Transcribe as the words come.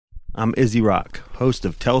I'm Izzy Rock, host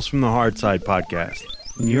of Tales from the Hard Side podcast,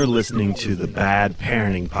 and you're listening to the Bad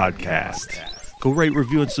Parenting Podcast. Go rate,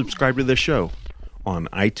 review, and subscribe to the show on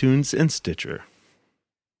iTunes and Stitcher.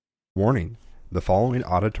 Warning: the following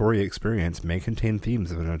auditory experience may contain themes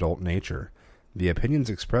of an adult nature. The opinions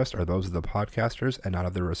expressed are those of the podcasters and not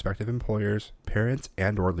of their respective employers, parents,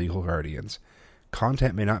 and or legal guardians.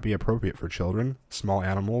 Content may not be appropriate for children, small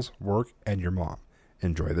animals, work, and your mom.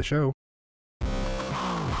 Enjoy the show.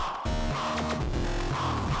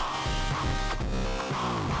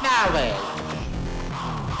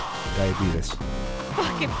 Diabetes.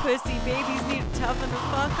 Fucking pussy babies need to toughen the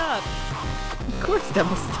fuck up. Of course,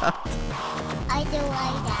 double stuffed. I do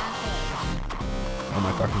like that. Oh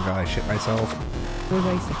my fucking god, I shit myself. Was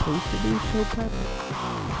I supposed to do show prep?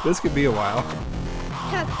 This could be a while.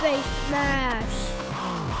 Pepe Smash.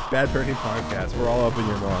 Bad Parenting Podcast. We're all up in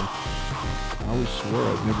your mom. I always swore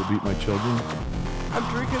I'd never beat my children. I'm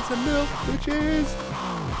drinking some milk, bitches.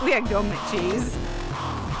 We had gum and cheese.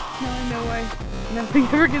 Now I know why nothing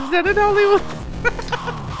ever gets done in Hollywood.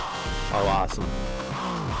 Oh, awesome.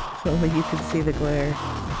 If only you could see the glare.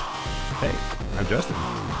 Hey, I'm Justin.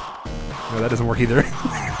 No, that doesn't work either.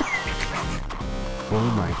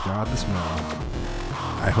 Oh my god, the smell.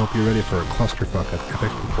 I hope you're ready for a clusterfuck of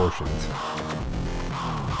epic proportions.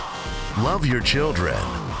 Love your children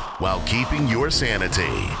while keeping your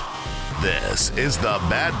sanity. This is the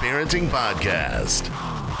Bad Parenting Podcast.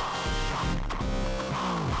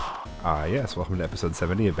 Yes, welcome to episode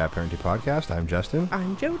 70 of Bad Parenting Podcast. I'm Justin.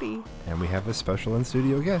 I'm Jody. And we have a special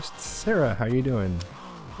in-studio guest, Sarah. How you doing?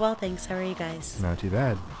 Well, thanks. How are you guys? Not too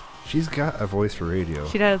bad. She's got a voice for radio.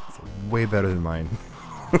 She does. Way better than mine.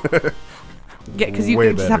 Yeah, because you Way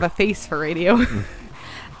could just better. have a face for radio.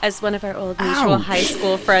 As one of our old mutual Ouch. high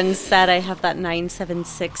school friends said, I have that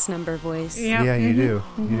 976 number voice. Yeah, you do.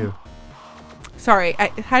 You do. Sorry,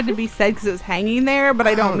 it had to be said because it was hanging there, but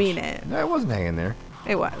I don't Ouch. mean it. No, it wasn't hanging there.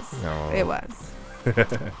 It was. No. It was.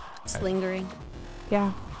 It's lingering.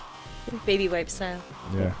 Yeah. Baby wipe style.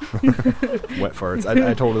 Yeah. Wet farts.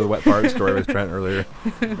 I told her the wet fart story with Trent earlier.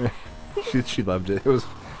 She loved it. It was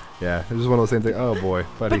one of those things like, oh boy,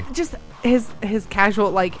 buddy. But just his casual,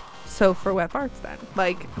 like, so for wet farts then.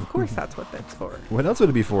 Like, of course that's what that's for. What else would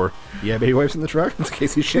it be for? Yeah, baby wipes in the truck in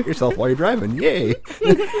case you shit yourself while you're driving. Yay.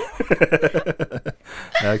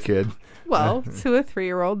 That kid. Well, to a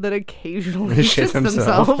 3-year-old that occasionally Shits shits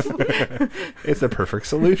themselves. It's the perfect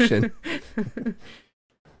solution.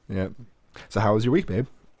 Yep. So how was your week, babe?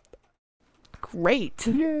 Great.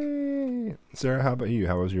 Yay. Sarah, how about you?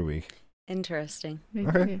 How was your week? Interesting.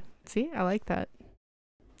 Okay. See, I like that.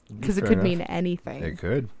 Because it Fair could enough. mean anything. It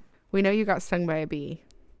could. We know you got stung by a bee.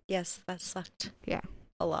 Yes, that sucked. Yeah.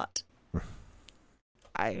 A lot.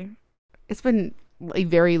 It's been a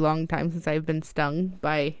very long time since I've been stung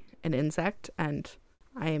by an insect, and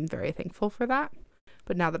I am very thankful for that.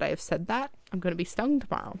 But now that I have said that, I'm going to be stung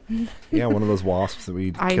tomorrow. Yeah, one of those wasps that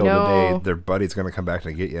we I killed know. today. Their buddy's going to come back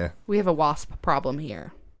to get you. We have a wasp problem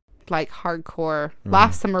here. Like, hardcore.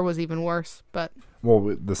 Last summer was even worse, but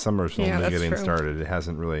Well, the summer's Yeah, only that's getting true. started. It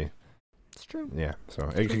hasn't really... it's true. Yeah, so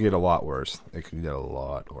it could get a lot worse. It could get a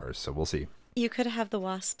lot worse, so we'll see. You could have the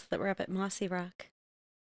wasps that were up at Mossy Rock.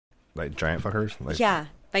 Like giant fuckers? Like, Yeah.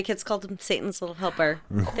 My kids called them Satan's Little Helper.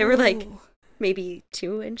 They were like maybe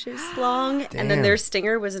 2 inches long, and then Damn. their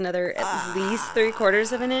stinger was another at least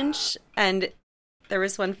 3/4 of an inch, and there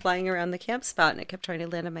was one flying around the camp spot, and it kept trying to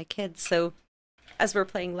land on my kids. So as we're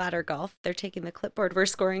playing ladder golf, they're taking the clipboard we're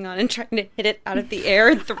scoring on and trying to hit it out of the air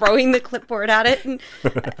and throwing the clipboard at it, and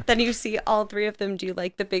then you see all 3 of them do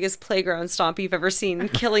like the biggest playground stomp you've ever seen,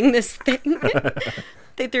 killing this thing.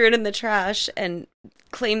 They threw it in the trash and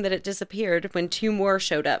claimed that it disappeared when 2 more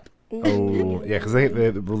showed up. Oh, yeah, because they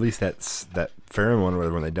release that pheromone or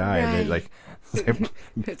whatever when they die, and they Right. like...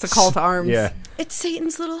 It's a call to arms. Yeah. It's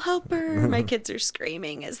Satan's Little Helper. My kids are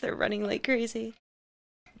screaming as they're running like crazy.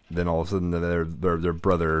 Then all of a sudden their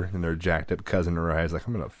brother and their jacked up cousin arrives like,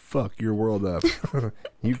 I'm going to fuck your world up.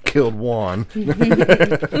 You killed Juan.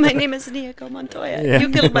 My name is Nico Montoya. Yeah. You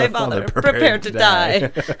killed my father. Prepare to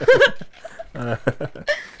die.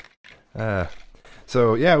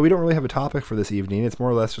 So yeah, we don't really have a topic for this evening. It's more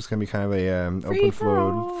or less just going to be kind of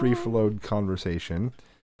a free flowed conversation.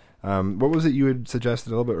 What was it you had suggested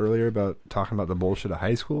a little bit earlier about talking about the bullshit of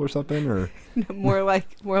high school or something? Or more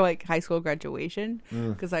like high school graduation,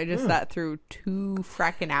 because I just sat through 2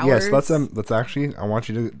 fracking hours. yes, let's actually. I want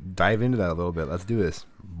you to dive into that a little bit. Let's do this.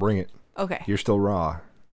 Bring it. Okay. You're still raw.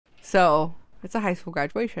 So it's a high school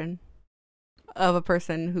graduation of a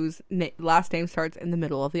person whose last name starts in the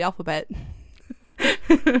middle of the alphabet.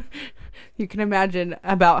 You can imagine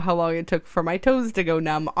about how long it took for my toes to go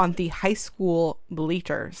numb on the high school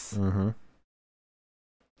bleachers. Mm-hmm.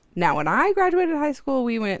 Now, when I graduated high school,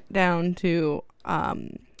 we went down to,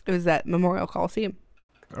 it was at Memorial Coliseum.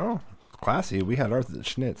 Oh, classy. We had ours at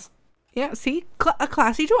Schnitz. Yeah, see? A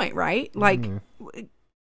classy joint, right? Like,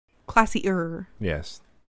 classy-er. Yes.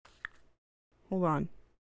 Hold on.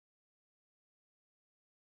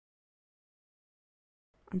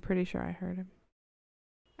 I'm pretty sure I heard him.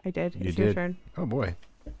 I did. You It's your did. turn. Oh, boy.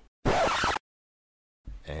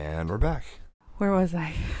 And we're back. Where was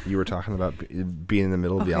I? You were talking about being in the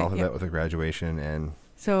middle of the Okay, alphabet yeah. with a graduation, and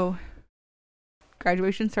So,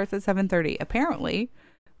 graduation starts at 7:30. Apparently,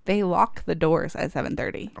 they lock the doors at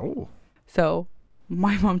 7:30. oh, So,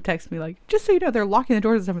 my mom texted me like, just so you know, they're locking the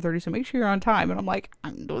doors at 7:30, so make sure you're on time. And I'm like,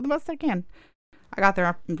 I'm doing the best I can. I got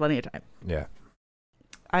there in plenty of time. yeah.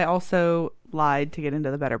 I also lied to get into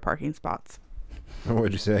the better parking spots.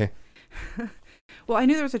 What'd you say? Well, I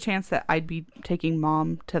knew there was a chance that I'd be taking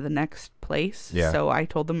Mom to the next place. Yeah. So I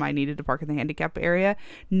told them I needed to park in the handicap area,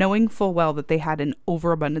 knowing full well that they had an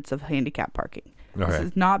overabundance of handicap parking. This Okay.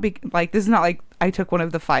 is not this is not like I took one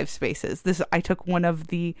of the 5 spaces. I took one of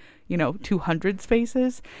the 200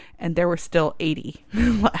 spaces, and there were still 80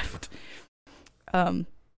 left. And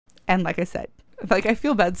like I said, I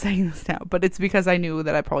feel bad saying this now, but it's because I knew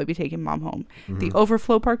that I'd probably be taking Mom home. Mm-hmm. The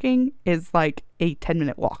overflow parking is like a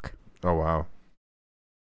 10-minute walk. Oh, wow.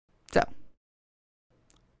 So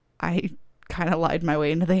I kind of lied my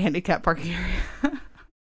way into the handicap parking area.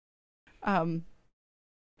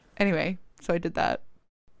 Anyway, so I did that.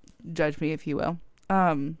 Judge me if you will.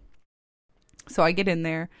 So I get in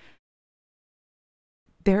there.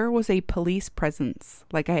 There was a police presence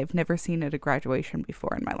like I have never seen at a graduation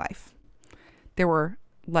before in my life. There were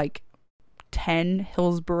like 10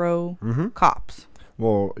 Hillsborough cops.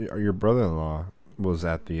 Well, your brother-in-law was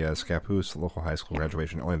at the Scappoose local high school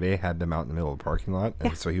graduation. Only they had them out in the middle of the parking lot,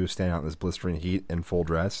 and so he was standing out in this blistering heat in full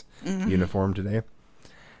dress uniform today.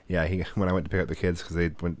 Yeah, when I went to pick up the kids because they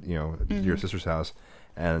went, to your sister's house,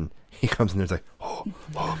 and he comes in there's like, oh,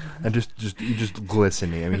 and just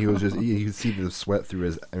glistening. I mean, he was just you could see the sweat through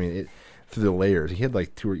his. I mean, through the layers. He had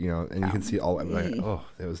like 2, and you can see all. Like, oh,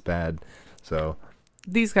 it was bad. So.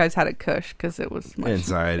 These guys had a cush because it was much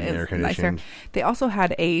Inside and air conditioned. nicer. They also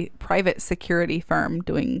had a private security firm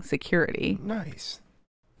doing security Nice.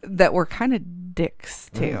 that were kind of dicks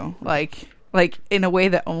too, like in a way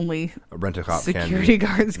that only A rent-a-cop security can be.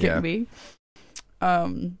 guards can Yeah. be.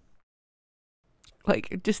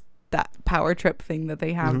 Like just that power trip thing that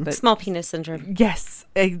they have. That Small penis syndrome. yes,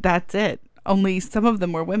 that's it. Only some of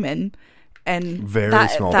them were women, and Very That-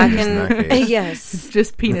 small that penis in that case. Yes.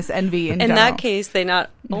 just penis envy in In general. that case, they not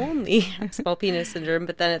only have small penis syndrome,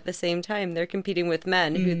 but then at the same time, they're competing with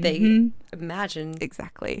men who they imagine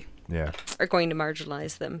exactly. Yeah. are going to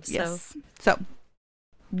marginalize them. So Yes. So,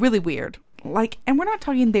 really weird. And we're not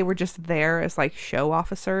talking they were just there as show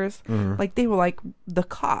officers. Like they were the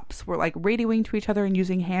cops were radioing to each other and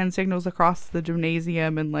using hand signals across the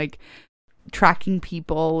gymnasium and tracking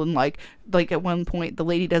people and at one point the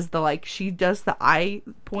lady does she does the eye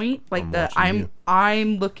point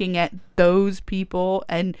I'm looking at those people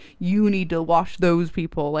and you need to watch those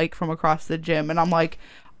people from across the gym, and I'm like,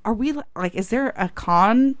 are we is there a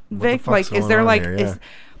convict? fuck's Is going there on here? Yeah.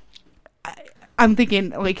 I'm thinking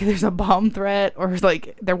there's a bomb threat or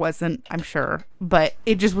there wasn't, I'm sure, but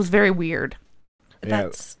it just was very weird. Yeah.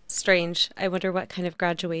 that's strange. I wonder what kind of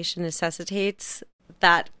graduation necessitates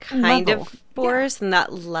that kind Level. of force and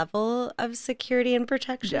that level of security and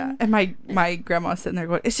protection. Yeah. And my grandma's sitting there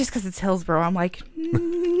going, it's just because it's Hillsborough. I'm like,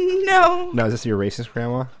 no. Now, is this your racist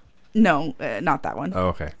grandma? No, not that one. Oh,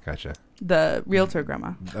 okay. Gotcha. The realtor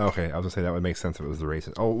grandma. Okay, I was going to say that would make sense if it was the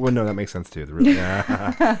racist. Oh, well, no, that makes sense too. Being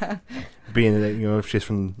that, if she's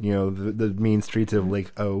from, the mean streets of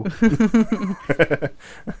Lake O.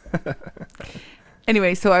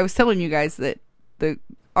 Anyway, so I was telling you guys that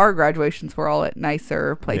our graduations were all at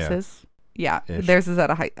nicer places. Yeah, Ish. theirs is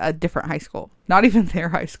at a different high school. Not even their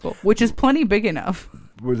high school, which is plenty big enough.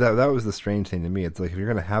 Well, that was the strange thing to me. It's if you're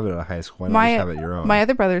going to have it at a high school, why not just have it at your own? My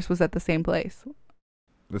other brother's was at the same place.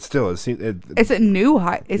 But still, It's a new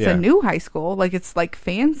high. It's Yeah. a new high school. It's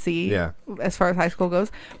fancy. Yeah. As far as high school goes,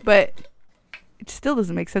 but it still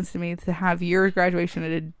doesn't make sense to me to have your graduation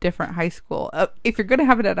at a different high school. If you're going to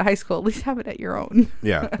have it at a high school, at least have it at your own.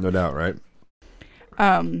 Yeah, no doubt, right?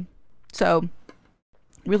 So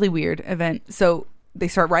really weird event. So they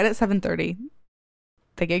start right at 7:30.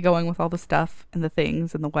 They get going with all the stuff and the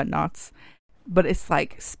things and the whatnots, but it's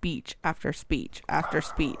like speech after speech after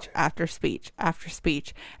speech after speech after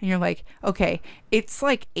speech, and you're like, okay, it's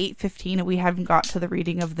like 8:15 and we haven't got to the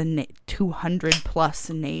reading of the 200 plus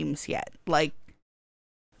names yet, like.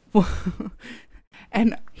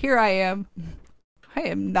 And here I am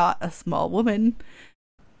not a small woman.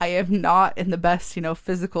 I am not in the best,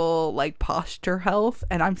 physical, like, posture health.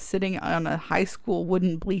 And I'm sitting on a high school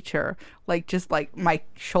wooden bleacher. Like, just, like, my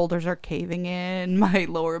shoulders are caving in. My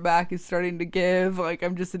lower back is starting to give. Like,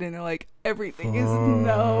 I'm just sitting there, like, everything is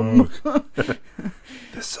numb.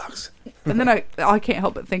 This sucks. And then I can't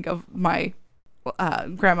help but think of my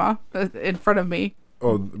grandma in front of me.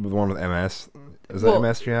 Oh, the one with MS? Is that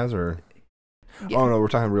MS she has, or... Yeah. Oh no, we're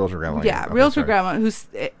talking realtor grandma. Yeah, okay, realtor grandma, who's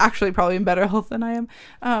actually probably in better health than I am.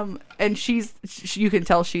 And you can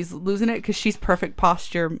tell she's losing it because she's perfect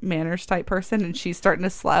posture, manners type person, and she's starting to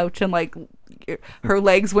slouch, and like her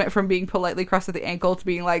legs went from being politely crossed at the ankle to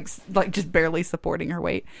being like just barely supporting her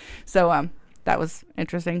weight. So that was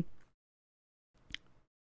interesting.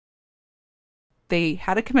 They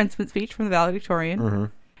had a commencement speech from the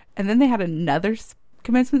valedictorian, and then they had another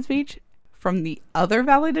commencement speech from the other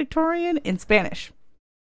valedictorian in Spanish.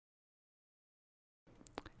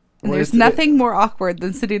 And there's nothing more awkward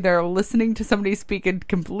than sitting there listening to somebody speak a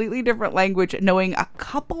completely different language, knowing a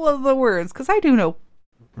couple of the words, because I do know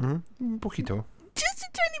poquito, just a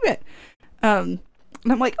tiny bit. And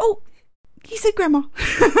I'm like, oh, he said grandma.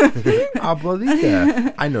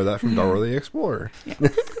 Abuelita. I know that from Dora the Explorer. Yeah.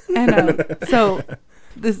 And so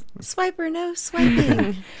this swiper, no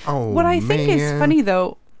swiping. What I think is funny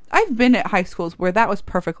though, I've been at high schools where that was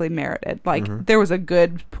perfectly merited. Like, there was a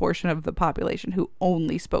good portion of the population who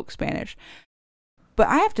only spoke Spanish. But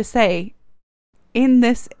I have to say, in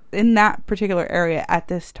that particular area at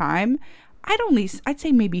this time, I'd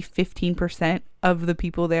say maybe 15% of the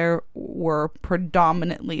people there were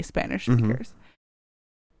predominantly Spanish speakers.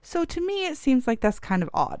 So to me, it seems like that's kind of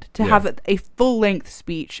odd to have a full-length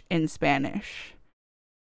speech in Spanish.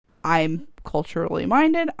 I'm culturally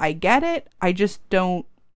minded. I get it. I just don't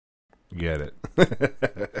get it.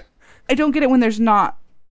 I don't get it when there's not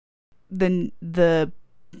the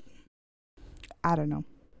I don't know.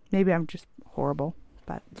 Maybe I'm just horrible,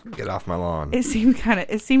 but get off my lawn. It seemed kind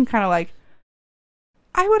of like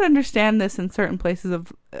I would understand this in certain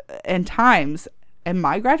places and times. In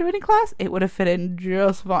my graduating class, it would have fit in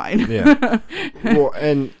just fine. Yeah. Well,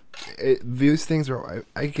 and these things are.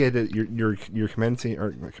 I get it. You're commencing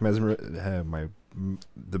or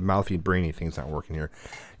the mouthy brainy thing's not working here.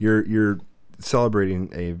 You're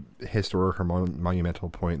celebrating a historic or monumental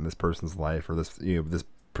point in this person's life, or this this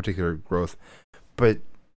particular growth. But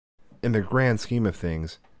in the grand scheme of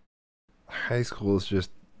things, high school is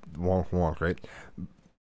just wonk, right?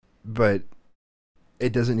 But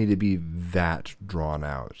it doesn't need to be that drawn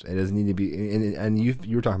out. It doesn't need to be, and you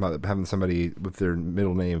were talking about having somebody with their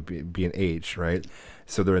middle name be an H, right?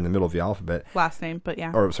 So they're in the middle of the alphabet. Last name, but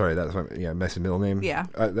yeah. Or sorry, that's Messi middle name. Yeah.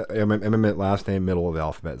 I meant last name, middle of the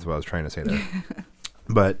alphabet is what I was trying to say there.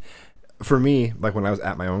 But for me, like when I was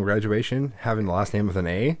at my own graduation, having the last name with an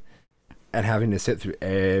A, and having to sit through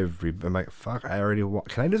I'm like, fuck, I already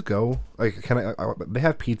can I just go? Like, can I they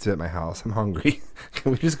have pizza at my house. I'm hungry.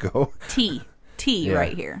 Can we just go? Tea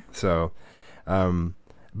right here. So,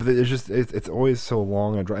 but it's just, it's always so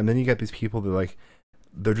long and then you get these people that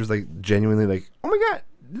they're just like genuinely like, oh my god,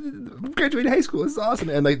 I'm graduating high school, it's awesome,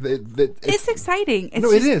 and like it's exciting. It's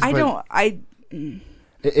no, just, it is.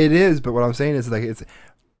 It is, but what I'm saying is like it's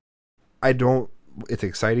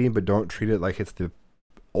exciting, but don't treat it like it's the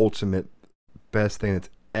ultimate best thing that's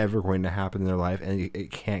ever going to happen in their life, and it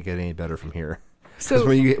can't get any better from here. So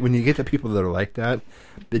when you get the people that are like that,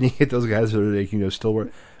 then you get those guys that are like, still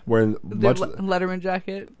wearing much Letterman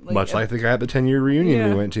jacket, like the guy at the 10-year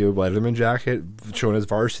reunion we went to, Letterman jacket, showing his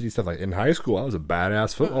varsity stuff. Like, in high school, I was a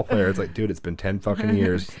badass football player. It's like, dude, it's been 10 fucking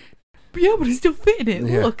years. Yeah, but he's still fitting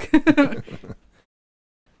it. Yeah. Look.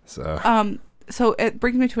 So it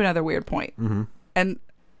brings me to another weird point, and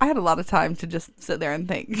I had a lot of time to just sit there and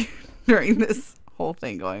think during this whole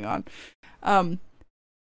thing going on.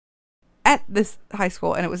 At this high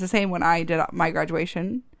school, and it was the same when I did my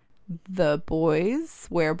graduation, the boys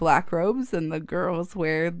wear black robes and the girls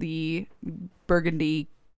wear the burgundy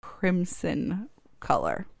crimson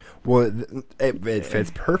color. Well, it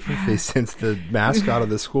fits perfectly since the mascot of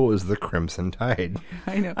the school is the Crimson Tide.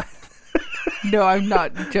 I know. No, I'm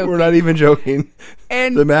not joking. We're not even joking.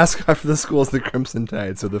 And the mascot for the school is the Crimson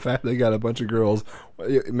Tide. So the fact they got a bunch of girls,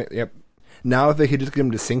 Now if they could just get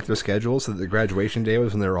them to sync their schedules so that the graduation day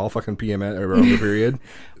was when they were all fucking PMS around the period.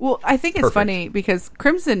 Well, I think it's Perfect. funny because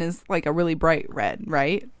crimson is like a really bright red,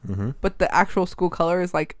 right? Mm-hmm. But the actual school color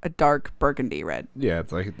is like a dark burgundy red. Yeah,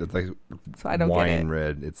 it's like So I don't wine get it.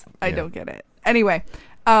 red. I don't get it. Anyway,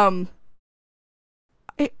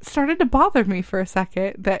 it started to bother me for a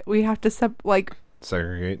second that we have to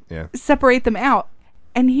segregate. Yeah. separate them out.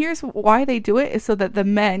 And here's why they do it is so that the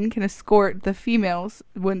men can escort the females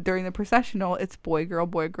when during the processional. It's boy, girl,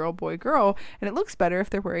 boy, girl, boy, girl, and it looks better if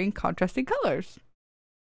they're wearing contrasting colors.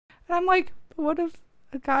 And I'm like, what if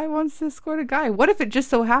a guy wants to escort a guy? What if it just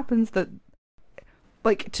so happens that,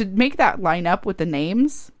 like, to make that line up with the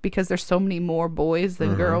names, because there's so many more boys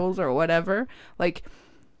than girls or whatever, like,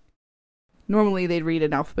 normally they'd read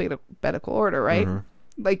in alphabetical order, right?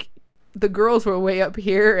 Like, the girls were way up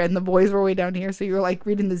here and the boys were way down here, so you were like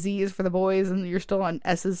reading the Z's for the boys and you're still on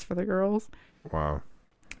S's for the girls. Wow.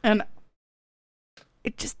 And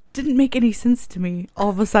it just didn't make any sense to me all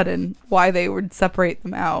of a sudden why they would separate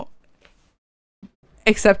them out,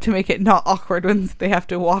 except to make it not awkward when they have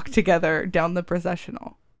to walk together down the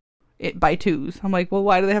processional by twos. I'm like, well,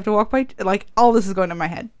 why do they have to walk by like all this is going in my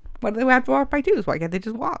head. Why do they have to walk by twos? Why can't they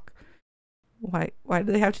just walk? Why do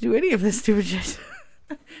they have to do any of this stupid shit?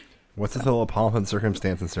 What's this little pomp and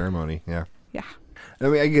circumstance and ceremony? Yeah. Yeah. I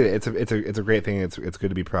mean, I get it. It's a great thing. It's good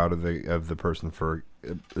to be proud of the person for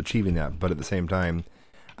achieving that. But at the same time,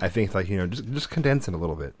 I think like just condense it a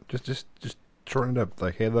little bit. Just shorten it up.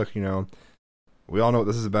 Like, hey, look, we all know what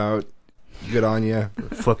this is about. Good on you.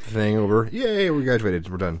 Flip the thing over. Yay, we graduated.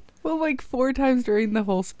 We're done. Well, like 4 times during the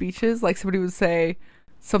whole speeches, like somebody would say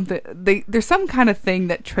something. There's some kind of thing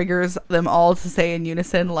that triggers them all to say in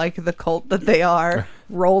unison, like the cult that they are.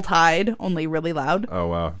 Roll Tide, only really loud. Oh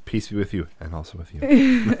wow! Peace be with you, and also with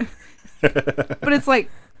you. But it's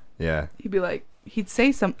like, yeah, he'd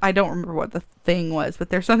say some. I don't remember what the thing was, but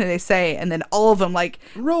there's something they say, and then all of them like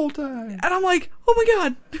Roll Tide, and I'm like, oh my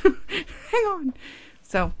god, hang on.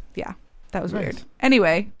 So yeah, that was Nice. weird.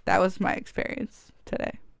 Anyway, that was my experience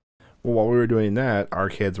today. Well, while we were doing that, our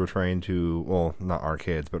kids were trying to. Well, not our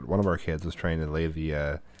kids, but one of our kids was trying to lay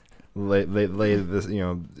the. Lay this,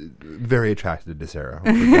 very attracted to Sarah.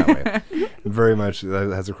 We'll put it that way. Very much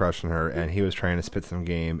has a crush on her, and he was trying to spit some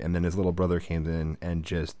game, and then his little brother came in and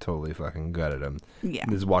just totally fucking gutted him. Yeah.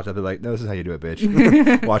 Just walked up there like, no, this is how you do it,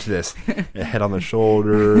 bitch. Watch this. A head on the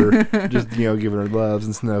shoulder, just giving her loves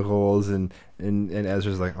and snuggles, and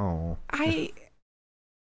Ezra's like, oh. I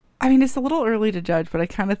mean, it's a little early to judge, but I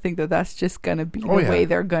kind of think that that's just gonna be the way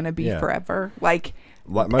they're gonna be forever. Like.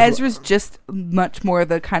 Ezra's just much more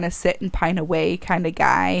the kind of sit and pine away kind of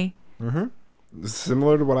guy. Mm-hmm.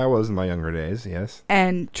 Similar to what I was in my younger days, yes.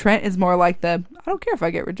 And Trent is more like I don't care if I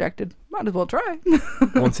get rejected. Might as well try.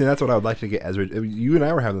 Well, see, that's what I would like to get Ezra. You and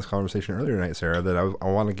I were having this conversation earlier tonight, Sarah, that I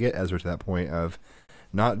want to get Ezra to that point of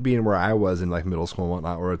not being where I was in like middle school and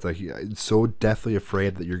whatnot, where it's like so deathly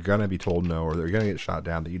afraid that you're gonna be told no or that you're gonna get shot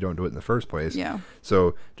down that you don't do it in the first place. Yeah.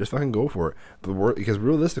 So just fucking go for it. Because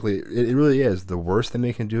realistically, it really is the worst thing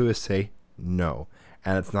they can do is say no,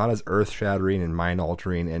 and it's not as earth shattering and mind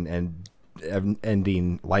altering and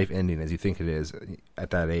life ending as you think it is at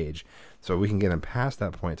that age. So we can get him past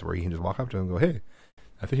that point to where you can just walk up to him and go, "Hey,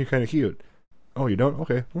 I think you're kind of cute." Oh, you don't?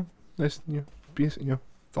 Okay, well, nice. It's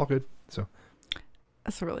all good. So.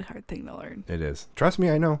 That's a really hard thing to learn. It is. Trust me,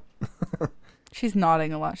 I know. She's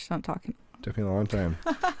nodding a lot. She's not talking. Took me a long time.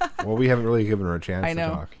 Well, we haven't really given her a chance I know.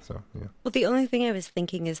 to talk. So, yeah. Well, the only thing I was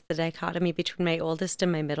thinking is the dichotomy between my oldest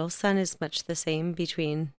and my middle son is much the same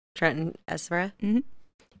between Trent and Ezra. Mm-hmm.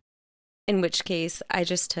 In which case, I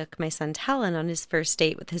just took my son Talon on his first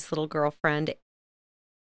date with his little girlfriend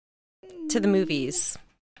to the movies.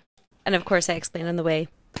 And of course, I explained on the way,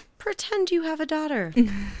 pretend you have a daughter.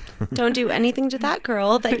 Don't do anything to that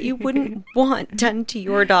girl that you wouldn't want done to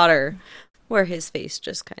your daughter. Where his face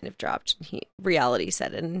just kind of dropped and reality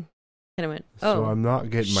set in and kind of went, oh, so I'm not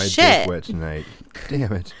getting my shit. dick wet tonight.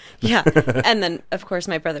 Damn it. Yeah. And then, of course,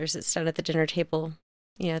 my brother sits down at the dinner table,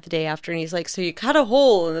 the day after, and he's like, so you cut a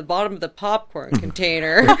hole in the bottom of the popcorn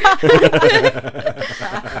container.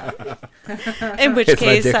 In which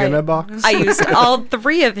case, I used all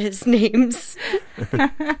 3 of his names.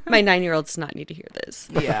 My 9-year-old does not need to hear this.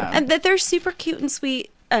 Yeah. And that they're super cute and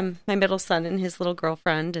sweet. My middle son and his little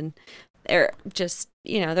girlfriend, and they're just,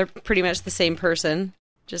 they're pretty much the same person,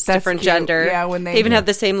 just That's different cute. gender. Yeah, when they even have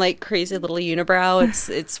the same like crazy little unibrow.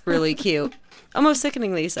 It's really cute, almost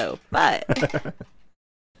sickeningly so. But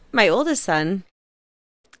my oldest son,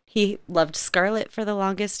 he loved Scarlett for the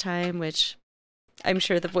longest time, which I'm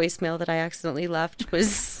sure the voicemail that I accidentally left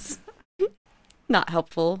was not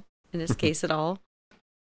helpful in his case at all.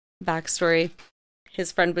 backstory.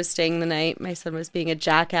 His friend was staying the night. My son was being a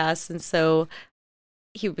jackass, and so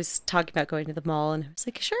he was talking about going to the mall, and I was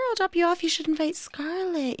like, sure, I'll drop you off. You should invite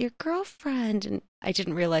Scarlett, your girlfriend. And I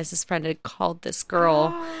didn't realize his friend had called this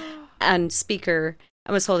girl on speaker.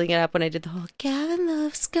 I was holding it up when I did the whole Gavin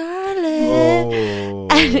loves Scarlett. Oh.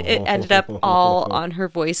 And it ended up all on her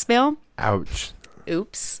voicemail. Ouch.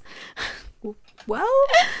 Oops. Well,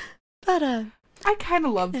 But I kind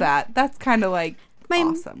of love that. That's kind of like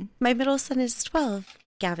awesome. my middle son is 12.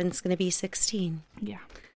 Gavin's going to be 16. Yeah.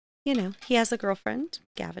 You know, he has a girlfriend.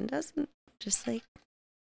 Gavin doesn't. Just like,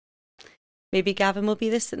 maybe Gavin will be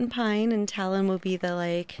the sitting pine and Talon will be the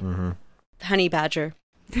like honey badger.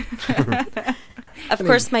 Of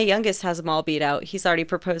course, my youngest has them all beat out. He's already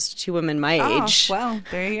proposed to 2 women my age. Well,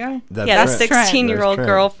 there you go. That's He had a Trent. 16-year-old That's Trent.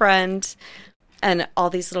 girlfriend and all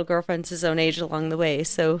these little girlfriends his own age along the way.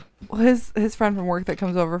 So Well, his friend from work that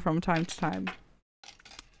comes over from time to time.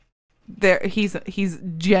 He's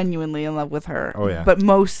genuinely in love with her. Oh, yeah. But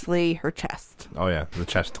mostly her chest. Oh yeah, the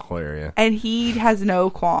chesticle area. And he has no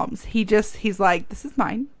qualms. He's like, this is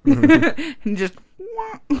mine. And just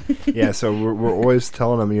Yeah, so we're always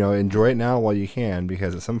telling them, enjoy it now while you can,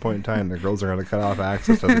 because at some point in time the girls are going to cut off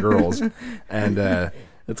access to the girls, and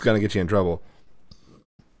it's going to get you in trouble.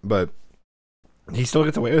 But he still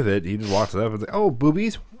gets away with it. He just walks up and is like, "Oh,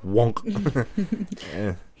 boobies, wonk."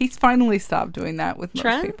 Yeah. He's finally stopped doing that with most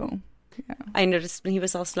Trent? people. Yeah. I noticed when he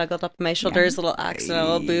was all snuggled up on my shoulders, a little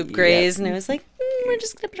accidental boob graze, and I was like, we're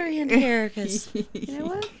just going to put our hand here, because you know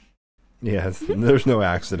what? Yes, there's no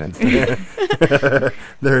accidents there.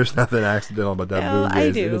 There's nothing accidental about that No, boob I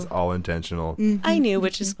graze. do. It is all intentional. I knew,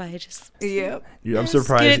 which is why I just Yep. I'm just get it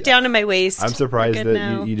surprised. down to my waist. I'm surprised We're good that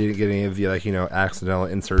now. you didn't get any of the accidental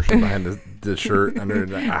insertion behind the shirt under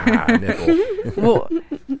the nipple. Well,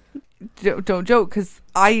 don't joke, because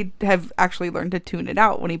I have actually learned to tune it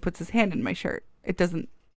out when he puts his hand in my shirt. It doesn't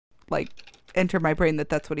enter my brain that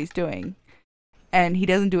that's what he's doing, and he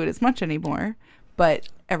doesn't do it as much anymore. But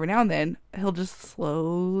every now and then, he'll just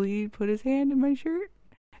slowly put his hand in my shirt.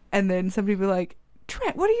 And then somebody will be like,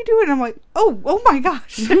 Trent, what are you doing? I'm like, oh my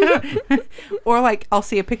gosh. Or I'll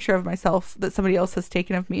see a picture of myself that somebody else has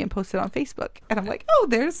taken of me and posted on Facebook. And I'm like, oh,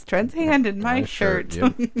 there's Trent's hand in my shirt.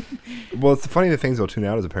 Yep. Well, it's funny the things you'll tune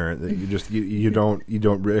out as a parent that you don't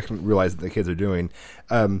realize that the kids are doing.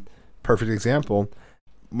 Perfect example,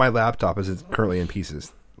 my laptop is currently in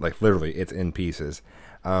pieces. Literally, it's in pieces.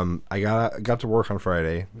 I got to work on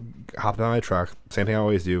Friday, hopped on my truck, same thing I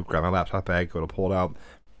always do, grab my laptop bag, go to pull it out,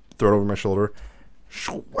 throw it over my shoulder,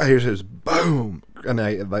 I hear this boom, and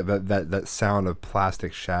that sound of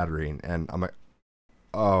plastic shattering, and I'm like,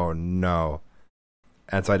 oh no.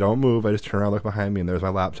 And so I don't move, I just turn around, look behind me, and there's my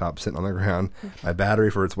laptop sitting on the ground, my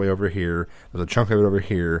battery for its way over here, there's a chunk of it over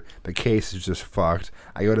here, the case is just fucked.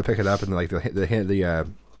 I go to pick it up, and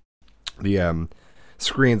the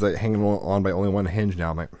screen's hanging on by only one hinge now.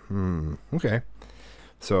 I'm like, okay.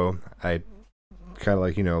 So I kind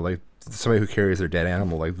of like somebody who carries their dead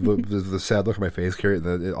animal, the sad look on my face, carry it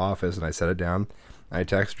in the office, and I set it down. I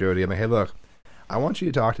text Jody. I'm like, hey, look, I want you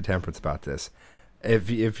to talk to Temperance about this. If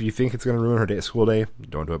you think it's going to ruin her school day,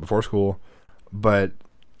 don't do it before school. But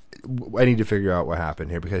I need to figure out what happened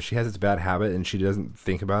here, because she has this bad habit, and she doesn't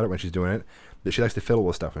think about it when she's doing it, that she likes to fiddle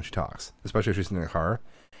with stuff when she talks, especially if she's in a car.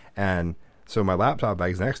 And so my laptop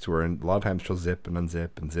bag's next to her, and a lot of times she'll zip and unzip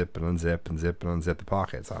and zip and unzip and zip and unzip the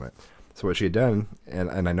pockets on it. So what she had done,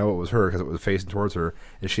 and I know it was her because it was facing towards her,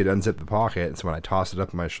 is she had unzipped the pocket, and so when I tossed it up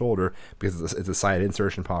on my shoulder, because it's a side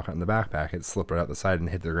insertion pocket in the backpack, it slipped right out the side and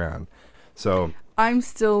hit the ground. So I'm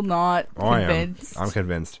still not convinced. I'm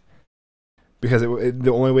convinced. Because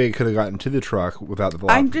the only way it could have gotten to the truck without the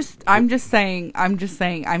block. I'm just saying I'm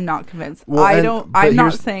not convinced. Well, I'm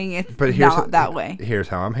not saying it's not that way. Here's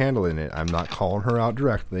how I'm handling it. I'm not calling her out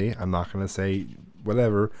directly. I'm not going to say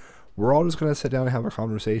whatever. We're all just going to sit down and have a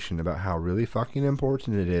conversation about how really fucking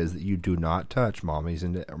important it is that you do not touch mommy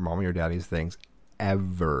or daddy's things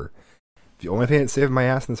ever. The only thing that saved my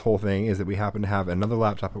ass in this whole thing is that we happen to have another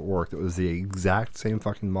laptop at work that was the exact same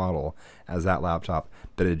fucking model as that laptop,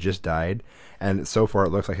 but it just died. And so far it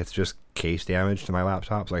looks like it's just case damage to my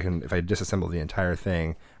laptop. So if I disassemble the entire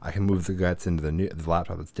thing, I can move the guts into the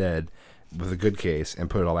laptop that's dead with a good case and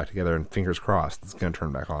put it all back together, and fingers crossed it's going to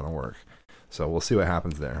turn back on and work. So we'll see what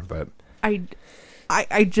happens there. But I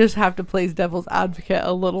just have to play devil's advocate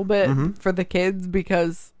a little bit for the kids,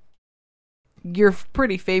 because you're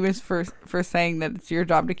pretty famous for saying that it's your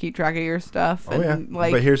job to keep track of your stuff. Oh, and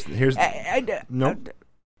yeah. But here's no.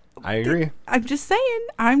 I agree. I'm just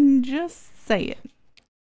saying.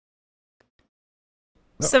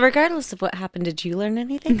 So regardless of what happened, did you learn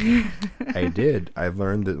anything? I did. I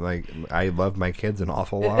learned that like I love my kids an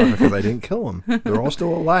awful lot because I didn't kill them. They're all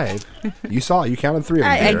still alive. You counted 3 of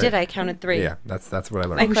them. I right? did. I counted 3. Yeah, that's what I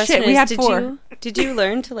learned. My question shit, we is, had 4. did you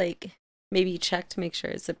learn to like maybe check to make sure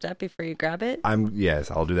it's zipped up before you grab it?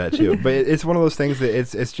 Yes, I'll do that too. But it's one of those things that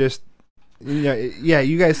it's just, you know, yeah,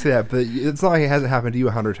 you guys say that, but it's not like it hasn't happened to you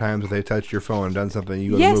 100 times if they've touched your phone and done something.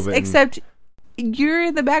 You go to move it. Except you're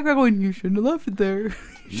in the background going, you shouldn't have left it there.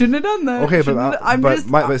 Shouldn't have done that. Okay,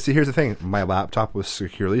 but see, here's the thing. My laptop was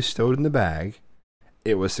securely stowed in the bag.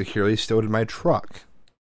 It was securely stowed in my truck.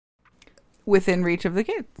 Within reach of the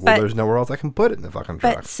kids. Well, there's nowhere else I can put it in the fucking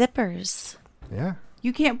truck. But zippers. Yeah.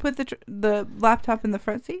 You can't put the laptop in the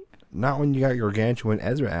front seat? Not when you got gargantuan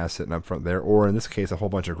Ezra ass sitting up front there, or in this case, a whole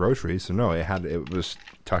bunch of groceries. So no, it was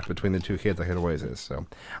tucked between the 2 kids like it always is. So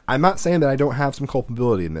I'm not saying that I don't have some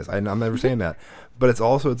culpability in this. I'm never saying that. But it's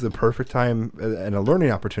the perfect time and a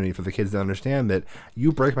learning opportunity for the kids to understand that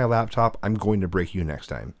you break my laptop, I'm going to break you next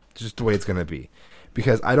time. It's just the way it's going to be.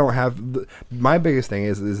 Because I don't have my biggest thing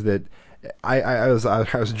is that I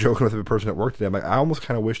was joking with a person at work today. I'm like, I almost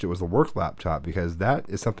kind of wished it was the work laptop because that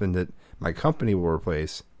is something that my company will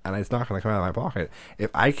replace, and it's not going to come out of my pocket.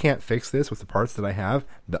 If I can't fix this with the parts that I have,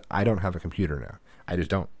 I don't have a computer now. I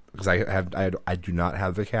just don't, because I do not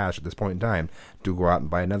have the cash at this point in time to go out and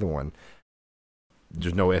buy another one.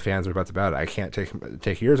 There's no ifs, ands, or buts about it. I can't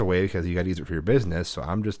take yours away because you got to use it for your business. So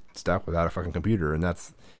I'm just stuck without a fucking computer, and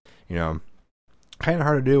that's, you know, kind of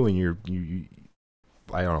hard to do when you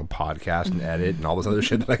I don't know, podcast and edit and all this other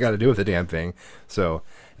shit that I got to do with the damn thing. So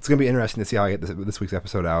it's gonna be interesting to see how I get this week's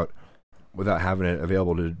episode out without having it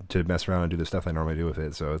available to mess around and do the stuff I normally do with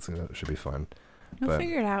it. So it should be fun. We'll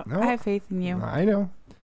figure it out. No, I have faith in you. I know.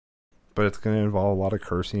 But it's going to involve a lot of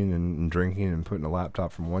cursing and drinking and putting a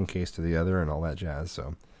laptop from one case to the other and all that jazz.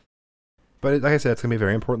 So, but like I said, it's going to be a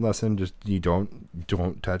very important lesson. Just you don't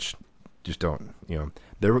touch. Just don't. You know,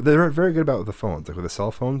 they're very good about the phones. Like with the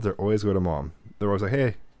cell phones, they're always go to mom. They're always like,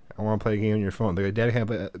 hey, I want to play a game on your phone. They go, Daddy, can I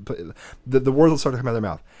play? The words will start to come out of their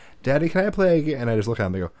mouth. Daddy, can I play a game? And I just look at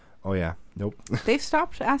them. They go, oh yeah, nope. They've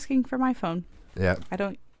stopped asking for my phone. Yeah. I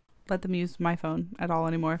don't let them use my phone at all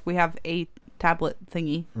anymore. We have a tablet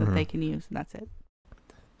thingy that they can use, and that's it.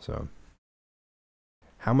 So,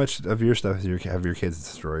 how much of your stuff have your kids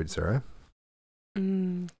destroyed, Sarah?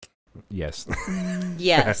 Yes.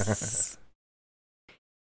 Yes.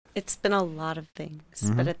 It's been a lot of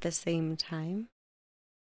things, but at the same time,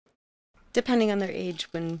 depending on their age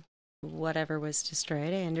when whatever was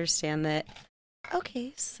destroyed, I understand that,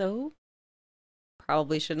 okay, so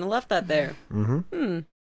probably shouldn't have left that there.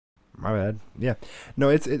 My bad. Yeah. No,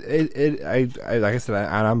 I like I said,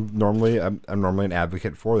 I'm normally an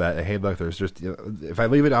advocate for that. Hey, look, there's just, if I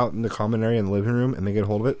leave it out in the common area in the living room and they get a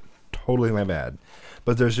hold of it, totally my bad.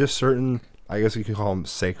 But there's just certain, I guess you could call them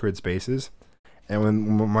sacred spaces. And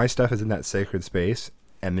when my stuff is in that sacred space,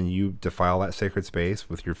 and then you defile that sacred space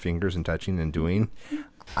with your fingers and touching and doing,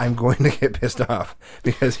 I'm going to get pissed off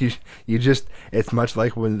because you just, it's much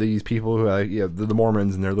like when these people who the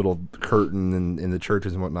Mormons and their little curtain in the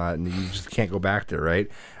churches and whatnot, and you just can't go back there, right?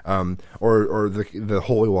 Or the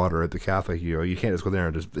holy water at the Catholic, you can't just go there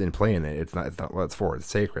and just play in it. It's not what it's for. It's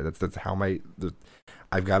sacred. That's how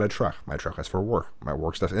I've got a truck. My truck is for work. My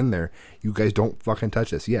work stuff's in there. You guys don't fucking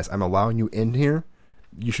touch this. Yes, I'm allowing you in here.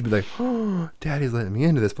 You should be like, oh, Daddy's letting me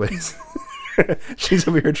into this place. She's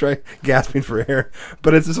over here gasping for air.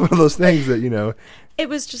 But it's just one of those things that, It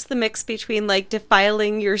was just the mix between like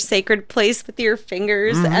defiling your sacred place with your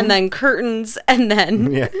fingers and then curtains and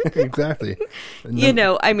then... Yeah, exactly.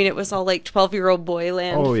 It was all like 12-year-old boy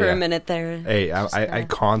land for a minute there. Hey, I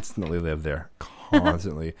constantly live there.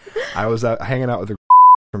 Constantly. I was hanging out with a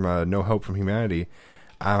from No Hope from Humanity.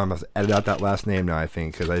 I must edit out that last name now, I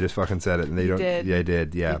think, because I just fucking said it, and they don't. Did. Yeah, I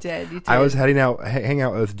did. Yeah, you did. I was hanging out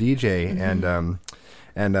with DJ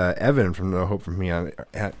and Evan from No Hope from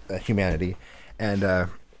Humanity, and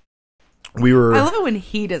we were. I love it when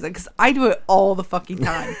he does it because I do it all the fucking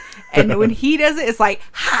time, and when he does it, it's like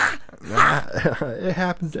ha. It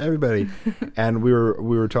happens to everybody. And we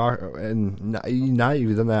were talking, and now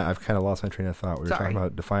you've done that, I've kind of lost my train of thought. We were talking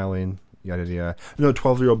about defiling. Yada yada. No,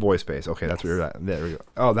 12-year-old boy space. Okay, that's where you're at. There we go.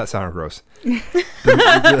 Oh, that sounded gross.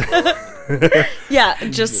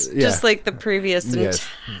 Just like the previous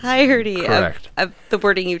entirety of the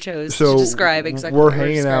wording you chose to describe exactly. We're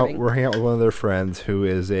hanging out with one of their friends who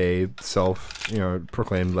is a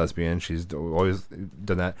proclaimed lesbian. She's always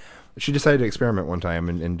done that. She decided to experiment one time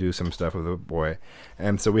and do some stuff with a boy,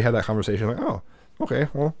 and so we had that conversation. Like, oh, okay,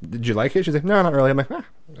 well, did you like it? She's like, no, not really. I'm like,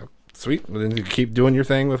 sweet. Well, then you keep doing your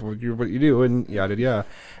thing with what you do, and yada yada.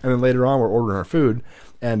 And then later on, we're ordering our food,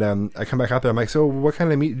 and I come back out there. I'm like, so what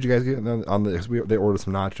kind of meat did you guys get on the? They ordered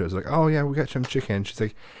some nachos. Like, oh yeah, we got some chicken. She's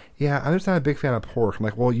like, yeah, I'm just not a big fan of pork. I'm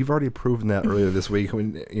like, well, you've already proven that earlier this week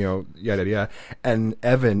when yada yada. And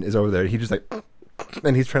Evan is over there. He just like,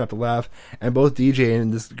 and he's trying not to laugh. And both DJ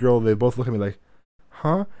and this girl, they both look at me like,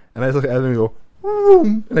 huh? And I just look at Evan and go,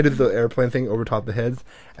 vroom, and I did the airplane thing over top the heads.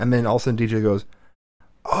 And then all of a sudden DJ goes,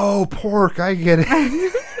 oh, pork, I get it.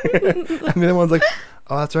 And the other one's like,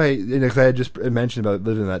 oh, that's right. Because I had just mentioned about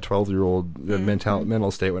living in that 12-year-old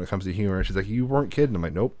mental state when it comes to humor. She's like, you weren't kidding. I'm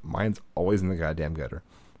like, nope, mine's always in the goddamn gutter.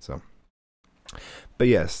 So, but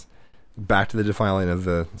yes, back to the defiling of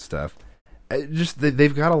the stuff. Just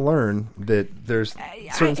they've got to learn that there's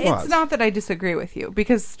certain spots. It's not that I disagree with you,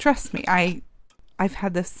 because trust me, I've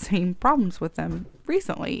had the same problems with them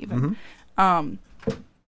recently even.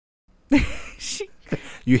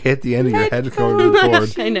 You hit the end of your head going to the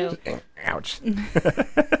cord. I know. Ouch.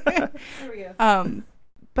 There we go.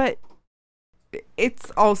 But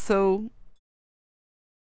it's also,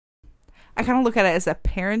 I kind of look at it as a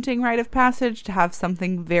parenting rite of passage to have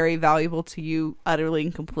something very valuable to you utterly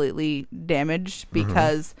and completely damaged,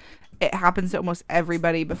 because it happens to almost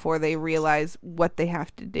everybody before they realize what they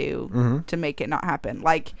have to do to make it not happen.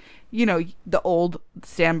 Like, the old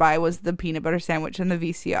standby was the peanut butter sandwich and the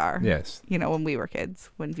VCR. Yes. When we were kids,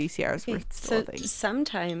 when VCRs were still a thing.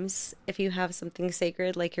 Sometimes if you have something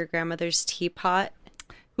sacred like your grandmother's teapot,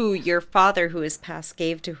 who your father who has passed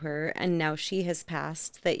gave to her, and now she has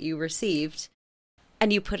passed, that you received,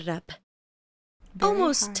 and you put it up Very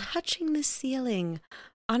almost high. touching the ceiling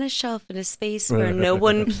on a shelf in a space where no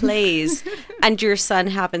one plays, and your son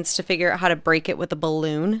happens to figure out how to break it with a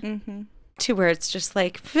balloon, to where it's just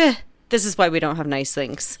like, this is why we don't have nice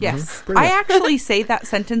things. Yes. I actually say that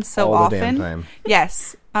sentence so all the damn often. time.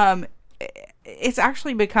 Yes. It's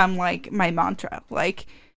actually become like my mantra. Like,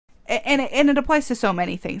 and it applies to so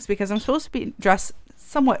many things, because I'm supposed to be dressed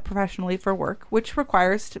somewhat professionally for work, which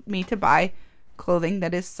requires me to buy clothing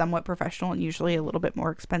that is somewhat professional and usually a little bit more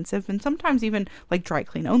expensive, and sometimes even like dry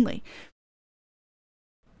clean only.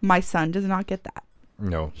 My son does not get that.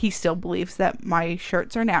 No. He still believes that my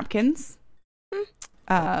shirts are napkins.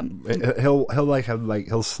 He'll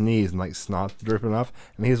sneeze and like snot dripping off,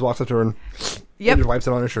 and he just walks up to her and Yep. just wipes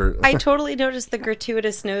it on his shirt. I totally noticed the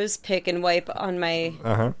gratuitous nose pick and wipe on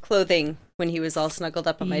my clothing when he was all snuggled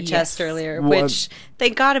up on my chest earlier, which,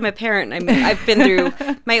 thank God I'm a parent. I mean, I've been through,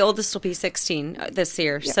 my oldest will be 16 this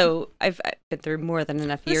year, so I've been through more than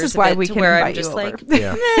enough years is why of it we to can where I'm invite you just over. like,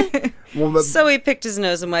 Yeah. Well, so he picked his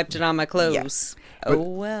nose and wiped it on my clothes. Oh,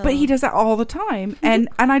 well. But he does that all the time, and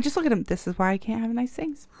I just look at him. This is why I can't have nice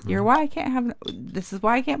things. You're why I can't have. This is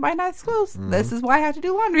why I can't buy nice clothes. This is why I have to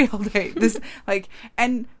do laundry all day.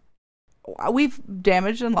 And we've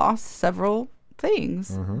damaged and lost several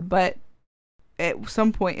things, but at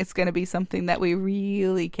some point it's going to be something that we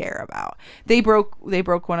really care about. They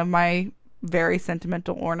broke one of my very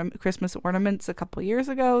sentimental Christmas ornaments a couple years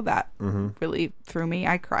ago. That really threw me.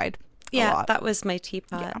 I cried. a lot. That was my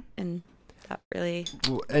teapot, Yeah. and that really.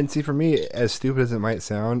 And see, for me, as stupid as it might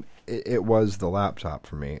sound, it was the laptop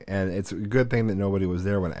for me. And it's a good thing that nobody was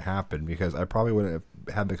there when it happened, because I probably wouldn't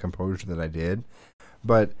have had the composure that I did.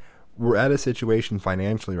 But we're at a situation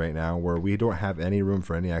financially right now where we don't have any room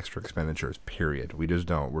for any extra expenditures, period. We just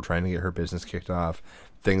don't. We're trying to get her business kicked off.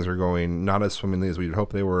 Things are going not as swimmingly as we'd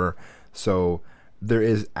hope they were. So there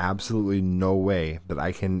is absolutely no way that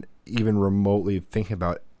I can even remotely think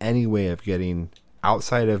about any way of getting,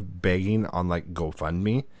 outside of begging on like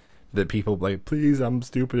GoFundMe, that people like, please, I'm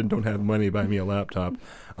stupid and don't have money, buy me a laptop.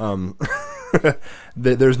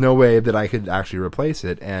 There's no way that I could actually replace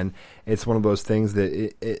it. And it's one of those things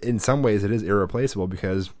that in some ways it is irreplaceable,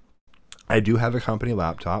 because I do have a company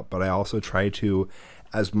laptop, but I also try to,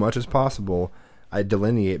 as much as possible, I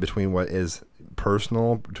delineate between what is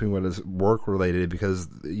personal, between what is work related, because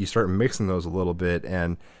you start mixing those a little bit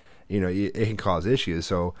and, it can cause issues.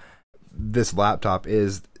 So this laptop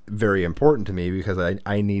is very important to me because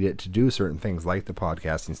I need it to do certain things like the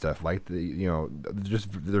podcasting stuff, like the,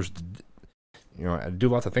 I do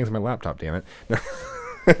lots of things on my laptop, damn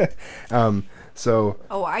it. So.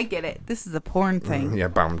 Oh, I get it. This is a porn thing. Yeah.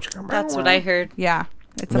 That's what I heard. Yeah.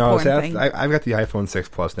 It's a porn thing. I've got the iPhone 6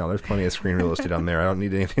 Plus now. There's plenty of screen real estate on there. I don't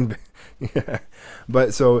need anything. Yeah.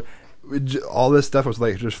 But so all this stuff was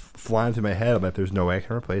like just flying through my head. I'm like, there's no way I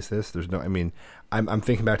can replace this. There's no, I mean, I'm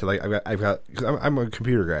thinking back to like, I've got, cause I'm a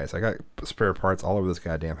computer guy. So I got spare parts all over this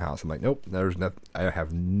goddamn house. I'm like, nope, there's nothing. I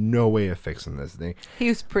have no way of fixing this thing. He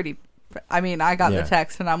was pretty, I got the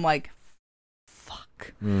text and I'm like,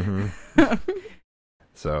 fuck. Mm-hmm.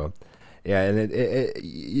 So, yeah,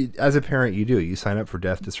 and as a parent, you sign up for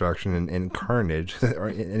death, destruction, and carnage.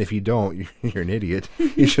 And if you don't, you're an idiot.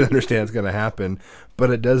 You should understand it's going to happen.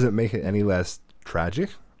 But it doesn't make it any less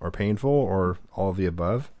tragic or painful or all of the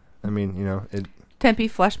above. I mean, Tempe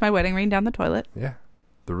flushed my wedding ring down the toilet. Yeah.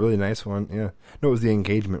 The really nice one. Yeah. No, it was the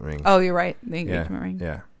engagement ring. Oh, you're right. The engagement ring.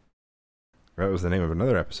 Yeah. That was the name of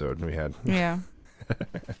another episode we had. Yeah.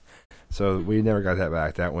 So we never got that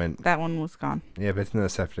back. That one was gone. Yeah, but it's in a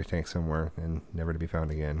septic tank somewhere and never to be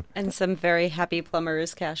found again. And some very happy plumber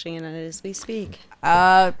is cashing in on it as we speak.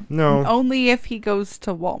 No. Only if he goes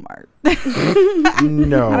to Walmart.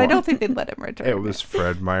 No. And I don't think they'd let him return. It was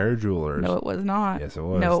Fred Meyer Jewelers. No, it was not. Yes, it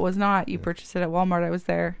was. No, it was not. You purchased it at Walmart. I was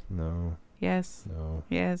there. No. Yes. No.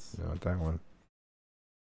 Yes. No, not that one.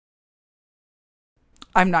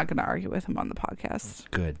 I'm not going to argue with him on the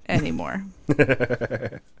podcast. Good. Anymore.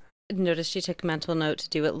 Notice she took mental note to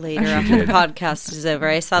do it later after the podcast is over.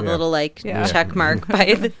 I saw the little check mark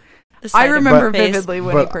by the side I remember of her face. vividly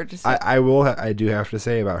when he purchased it. I do have to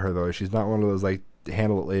say about her though, she's not one of those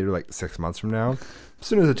handle it later 6 months from now. As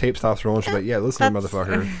soon as the tape stops rolling, she's like, yeah, listen,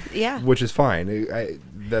 motherfucker. Yeah. Which is fine.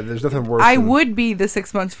 There's nothing worse. I would be the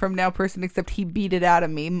 6 months from now person, except he beat it out of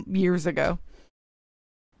me years ago.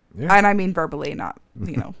 Yeah. And I mean verbally, not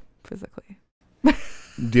physically.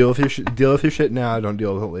 Deal with your shit now. Don't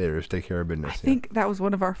deal with it later. Just take care of business. I think that was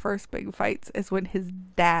one of our first big fights. Is when his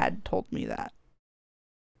dad told me that.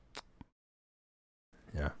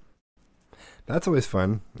 Yeah, that's always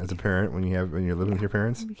fun as a parent when you're living with your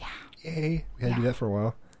parents. Yeah. Yay! We had to do that for a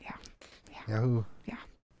while. Yeah. Yahoo! Yeah.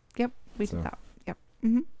 Yep. We did that. Yep.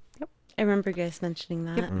 Mm-hmm. Yep. I remember you guys mentioning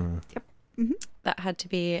that. Yep. Yep. Mm-hmm. That had to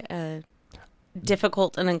be a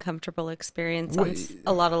difficult and uncomfortable experience on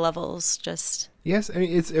a lot of levels. Just yes, I mean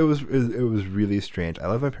it was really strange. I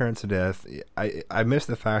love my parents to death. I miss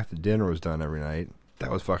the fact that dinner was done every night. That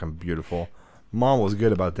was fucking beautiful. Mom was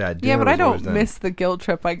good about that. Dinner yeah, but I was don't miss the guilt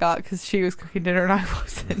trip I got because she was cooking dinner and I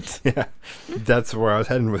wasn't. Yeah, that's where I was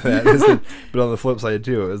heading with that. But on the flip side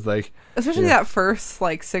too, it was especially that first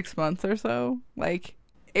 6 months or so.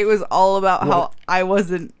 It was all about how I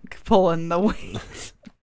wasn't pulling the weight.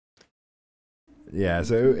 Yeah,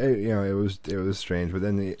 so it was strange, but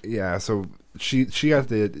then so she got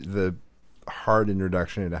the hard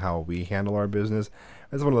introduction into how we handle our business.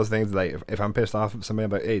 It's one of those things if I'm pissed off at somebody,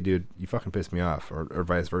 I'm like, hey dude, you fucking pissed me off, or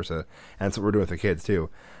vice versa, and that's what we're doing with the kids too.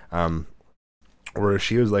 Whereas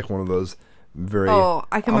she was one of those very I'm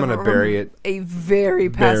gonna bury it, a very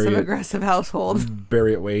passive aggressive household.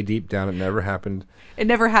 Bury it way deep down. It never happened. It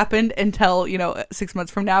never happened until 6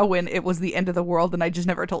 months from now when it was the end of the world and I just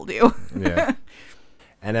never told you. Yeah.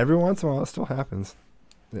 And every once in a while, it still happens.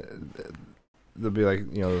 They'll be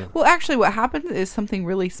Well, actually, what happens is something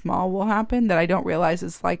really small will happen that I don't realize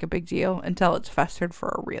is a big deal until it's festered for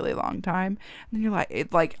a really long time. And then you're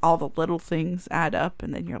all the little things add up,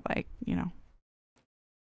 and then you're you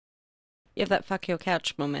have that fuck your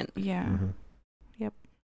couch moment. Yeah. Mm-hmm. Yep.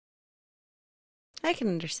 I can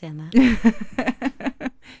understand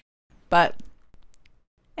that.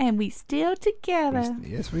 And we still together.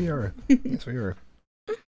 Yes, we are. Yes, we are.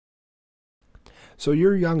 So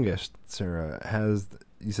your youngest, Sarah, has,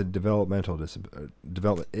 you said, developmental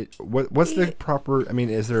development. What's the proper? I mean,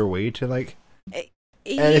 is there a way to And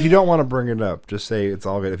if you don't want to bring it up, just say it's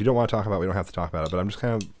all good. If you don't want to talk about it, we don't have to talk about it. But I'm just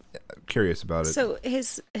kind of curious about it. So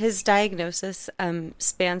his diagnosis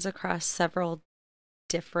spans across several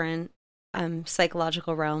different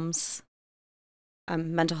psychological realms,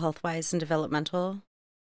 mental health wise and developmental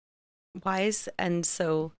wise, and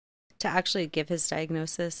so to actually give his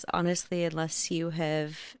diagnosis, honestly, unless you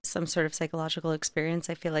have some sort of psychological experience,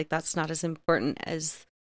 I feel like that's not as important as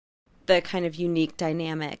the kind of unique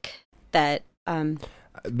dynamic that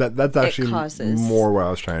that's actually more where I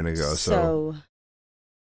was trying to go. So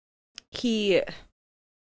he's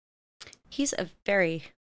a very,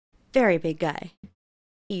 very big guy.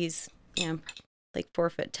 He's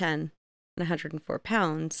 4'10" and 104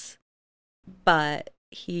 pounds, but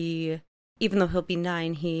even though he'll be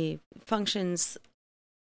 9, he functions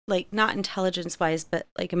not intelligence-wise, but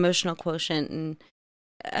emotional quotient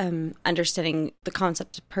and understanding the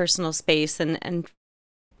concept of personal space and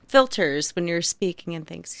filters when you're speaking and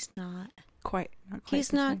things. He's not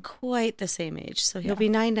quite the same age. So he'll be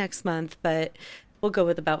 9 next month, but we'll go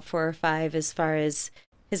with about 4 or 5 as far as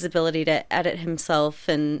his ability to edit himself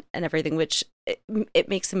and everything, which it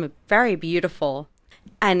makes him a very beautiful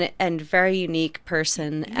and very unique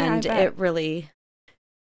person, and it really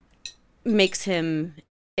makes him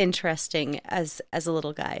interesting as a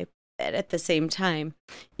little guy. But at the same time,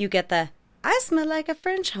 you get the I smell like a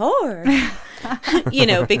French whore.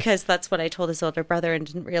 Because that's what I told his older brother and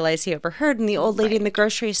didn't realize he overheard. And the old lady in the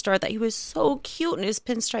grocery store that he was so cute in his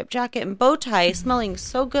pinstripe jacket and bow tie, smelling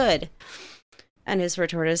so good. And his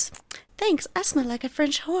retort is, thanks, I smell like a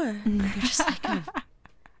French whore. And you're just like,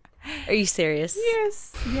 are you serious?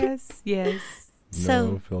 Yes.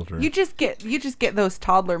 No filter. You just get those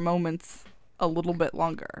toddler moments a little bit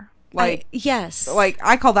longer. Yes. Like,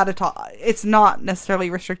 I call that it's not necessarily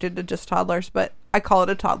restricted to just toddlers, but I call it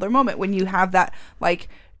a toddler moment when you have that, like,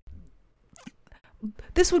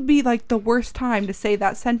 this would be like the worst time to say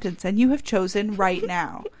that sentence, and you have chosen right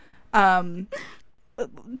now.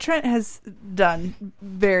 Trent has done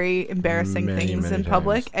very embarrassing things in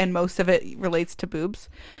public, and most of it relates to boobs.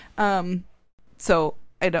 So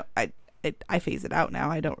I phase it out now.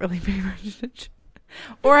 I don't really pay much attention.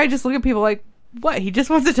 Or I just look at people like, what? He just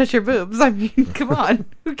wants to touch your boobs. I mean, come on.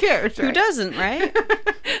 Who cares? Right? Who doesn't, right?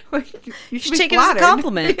 Like, you should take it as a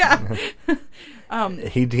compliment. Yeah.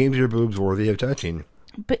 He deems your boobs worthy of touching.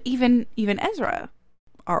 But even Ezra,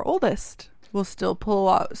 our oldest, will still pull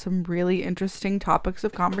out some really interesting topics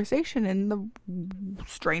of conversation in the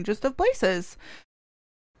strangest of places.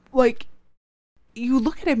 Like, you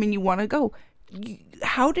look at him and you want to go,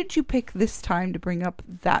 how did you pick this time to bring up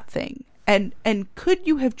that thing? And could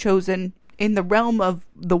you have chosen, in the realm of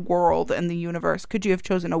the world and the universe, could you have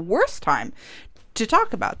chosen a worse time to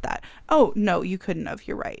talk about that? Oh, no, you couldn't have.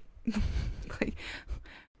 You're right. Like,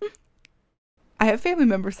 I have family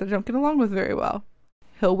members that I don't get along with very well.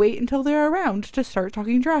 He'll wait until they're around to start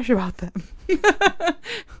talking trash about them.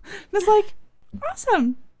 It's like,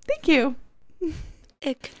 awesome. Thank you.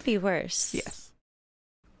 It could be worse. Yes.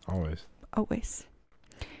 Always.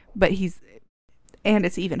 But and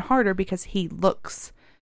it's even harder because he looks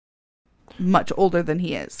much older than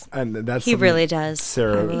he is. And that's he really does.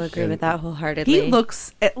 Sarah, I will agree with that wholeheartedly. He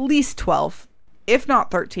looks at least 12, if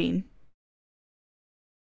not 13.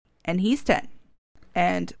 And he's 10.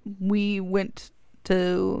 And we went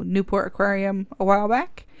to Newport Aquarium a while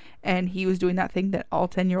back, and he was doing that thing that all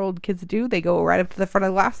 10-year-old kids do. They go right up to the front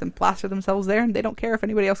of the glass and plaster themselves there, and they don't care if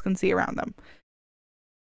anybody else can see around them.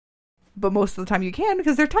 But most of the time you can,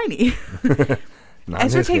 because they're tiny.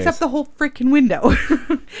 Ezra takes up the whole freaking window.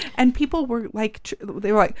 And people were like,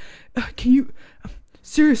 they were like, can you,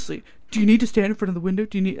 seriously, do you need to stand in front of the window?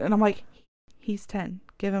 And I'm like, he's 10.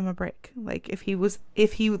 Give him a break. Like, if he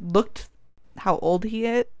looked how old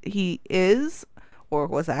he is or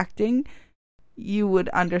was acting, you would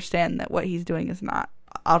understand that what he's doing is not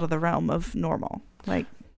out of the realm of normal. Like,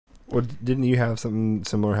 well, didn't you have something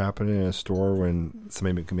similar happen in a store when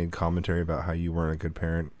somebody made commentary about how you weren't a good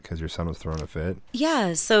parent because your son was throwing a fit?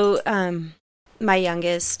 Yeah. So, my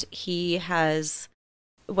youngest, he has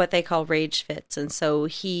what they call rage fits. And so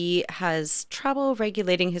he has trouble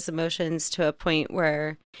regulating his emotions to a point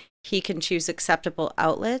where he can choose acceptable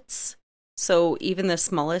outlets. So even the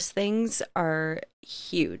smallest things are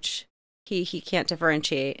huge. He can't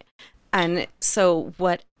differentiate. And so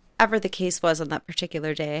whatever the case was on that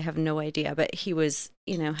particular day, I have no idea, but he was,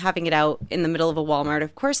 having it out in the middle of a Walmart.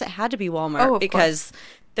 Of course, it had to be Walmart because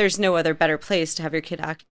there's no other better place to have your kid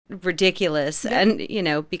act ridiculous and,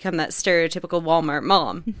 become that stereotypical Walmart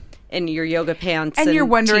mom in your yoga pants and you're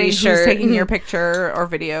wondering t-shirt. Who's taking your picture or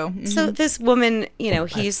video. Mm-hmm. So this woman, I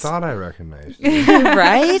thought I recognized you.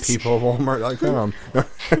 Right? People at Walmart.com.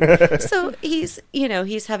 So he's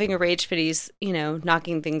having a rage fit. He's,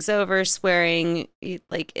 knocking things over, swearing,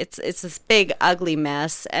 like it's this big ugly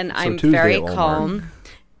mess. And so I'm very calm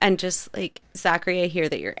and just like, Zachary, I hear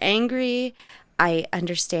that you're angry. I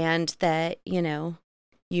understand that,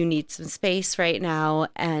 you need some space right now.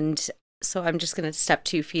 And so I'm just going to step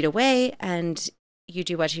 2 feet away and you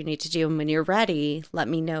do what you need to do. And when you're ready, let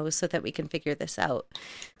me know so that we can figure this out.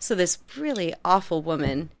 So this really awful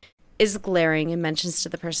woman is glaring and mentions to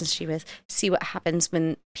the person she with, see what happens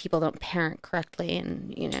when people don't parent correctly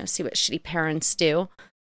and, see what shitty parents do.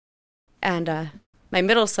 And my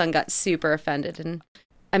middle son got super offended and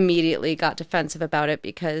immediately got defensive about it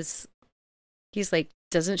because he's like,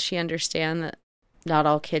 doesn't she understand that not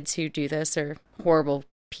all kids who do this are horrible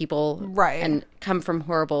people, right, and come from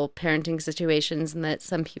horrible parenting situations, and that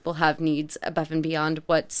some people have needs above and beyond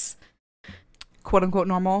what's quote unquote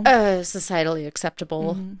normal, societally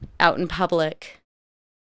acceptable out in public.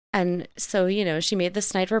 And so, she made this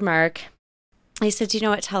snide remark. I said, you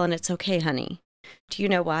know what, Helen, it's okay, honey. Do you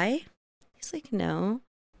know why? He's like, no.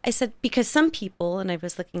 I said, because some people, and I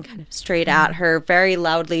was looking kind of straight at her very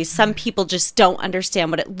loudly, some people just don't understand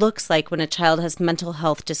what it looks like when a child has mental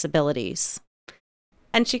health disabilities.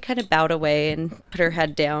 And she kind of bowed away and put her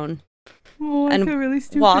head down and and I feel really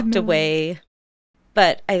stupid walked now. away.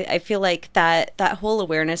 But I feel like that whole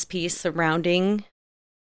awareness piece surrounding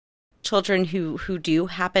children who do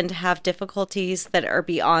happen to have difficulties that are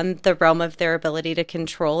beyond the realm of their ability to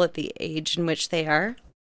control at the age in which they are,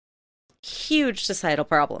 huge societal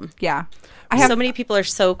problem. Yeah. So many people are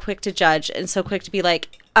so quick to judge and so quick to be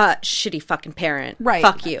like, shitty fucking parent. Right.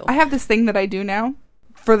 Fuck you. I have this thing that I do now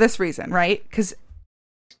for this reason, right? Because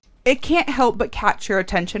it can't help but catch your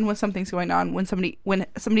attention when something's going on, when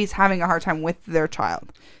somebody's having a hard time with their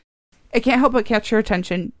child. It can't help but catch your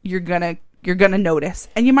attention. You're gonna notice,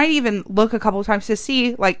 and you might even look a couple of times to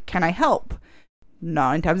see, like, can I help?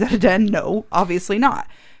 9 times out of 10, no, obviously not.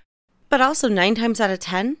 But also 9 times out of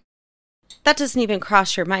 10, that doesn't even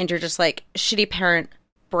cross your mind. You're just like, shitty parent,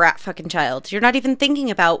 brat fucking child. You're not even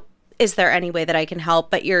thinking about, is there any way that I can help?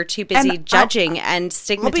 But you're too busy judging and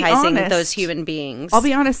stigmatizing those human beings. I'll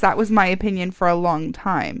be honest, that was my opinion for a long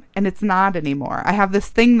time, and it's not anymore. I have this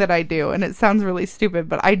thing that I do, and it sounds really stupid,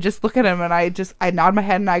 but I just look at him and I nod my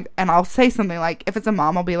head and I'll say something like, if it's a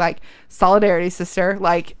mom, I'll be like, solidarity, sister,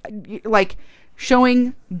 like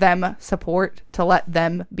showing them support to let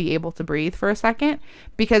them be able to breathe for a second.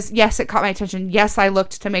 Because yes, it caught my attention. Yes, I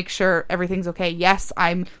looked to make sure everything's okay. Yes,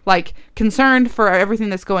 I'm like concerned for everything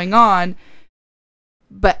that's going on,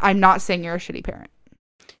 but I'm not saying you're a shitty parent.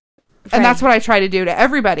 Right. And that's what I try to do to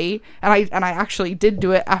everybody. And I actually did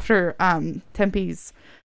do it after Tempe's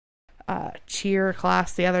cheer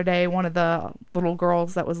class the other day. One of the little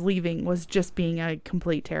girls that was leaving was just being a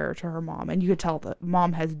complete terror to her mom. And you could tell the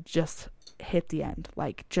mom has just hit the end,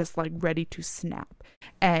 just ready to snap,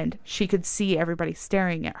 and she could see everybody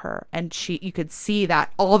staring at her, and you could see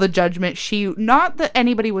that all the judgment, not that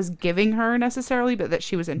anybody was giving her necessarily, but that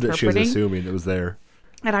she was interpreting, that she was assuming it was there.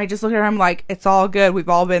 And I just looked at her, I'm like, it's all good, we've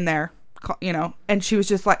all been there, and she was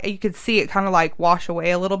just like, you could see it kind of like wash away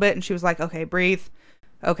a little bit, and she was like, okay, breathe,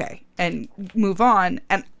 okay, and move on.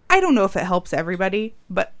 And I don't know if it helps everybody,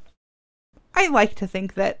 but I like to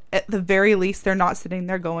think that at the very least they're not sitting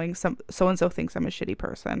there going, so-and-so thinks I'm a shitty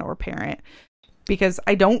person or parent, because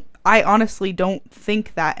I honestly don't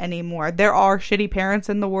think that anymore. There are shitty parents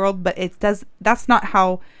in the world, but that's not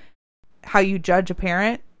how you judge a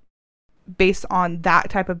parent based on that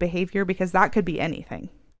type of behavior, because that could be anything.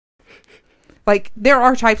 Like, there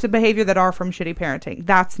are types of behavior that are from shitty parenting.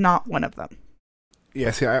 That's not one of them.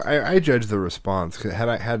 Yeah, see, I judge the response, 'cause had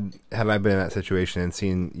I been in that situation and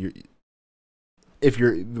seen if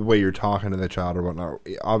you're the way you're talking to the child or whatnot,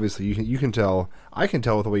 obviously you can tell. I can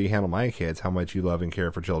tell with the way you handle my kids how much you love and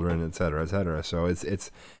care for children, et cetera, et cetera. So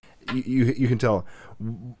it's you can tell.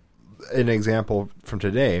 An example from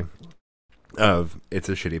today of it's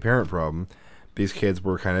a shitty parent problem. These kids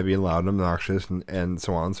were kind of being loud and obnoxious and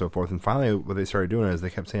so on and so forth. And finally, what they started doing is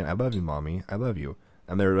they kept saying, "I love you, mommy. I love you."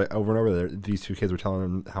 And they were like, over and over. These 2 kids were telling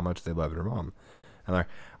them how much they loved their mom. And like,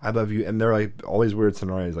 I love you, and they're like all these weird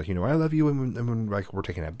scenarios, like, I love you when like we're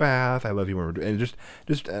taking a bath. I love you when we're and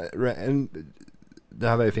and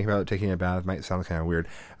now that I think about it, taking a bath might sound kind of weird,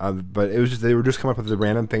 but it was just they were just coming up with the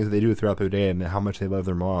random things that they do throughout the day and how much they love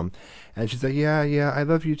their mom. And she's like, yeah, I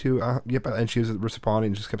love you too. Yep, and she was responding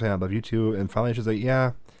and just kept saying, I love you too. And finally, she's like,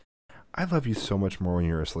 yeah, I love you so much more when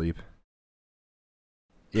you're asleep.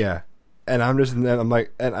 Yeah, and I'm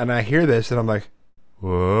like, and I hear this and I'm like,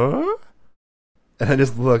 what? And I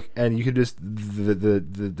just look, and you could just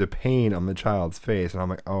the pain on the child's face, and I'm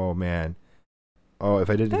like, oh man, if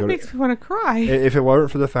I didn't that makes me want to cry. If it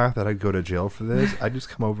weren't for the fact that I'd go to jail for this, I'd just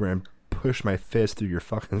come over and push my fist through your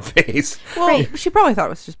fucking face. Well, she probably thought it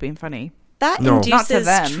was just being funny. That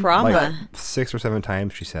induces trauma. Like 6 or 7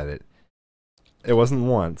 times she said it. It wasn't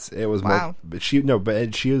once. It was wow. But she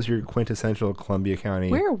was your quintessential Columbia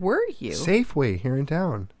County. Where were you? Safeway here in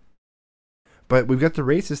town. But we've got the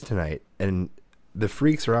races tonight, and the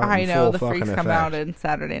freaks are out. I know, full the freaks fucking come effect. out on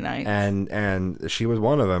Saturday night, and she was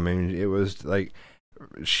one of them. I mean, it was like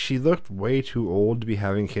she looked way too old to be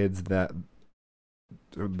having kids that.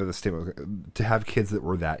 The statement to have kids that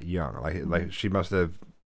were that young, like she must have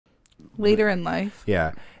later in life.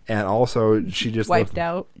 Yeah, and also she just wiped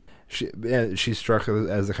out. She struck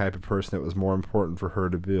as the type of person that was more important for her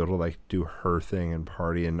to be able to like do her thing and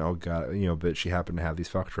party and oh god, but she happened to have these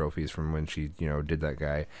fuck trophies from when she did that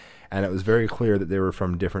guy, and it was very clear that they were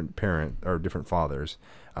from different different fathers,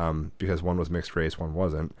 because one was mixed race, one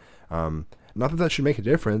wasn't. Not that should make a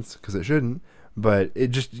difference, because it shouldn't, but it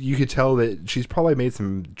just, you could tell that she's probably made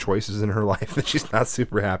some choices in her life that she's not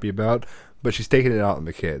super happy about, but she's taking it out on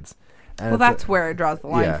the kids. And well, that's where it draws the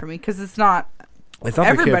line for me, because it's not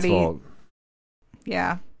everybody, the kid's fault.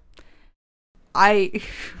 Yeah.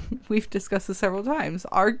 We've discussed this several times.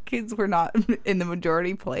 Our kids were not in the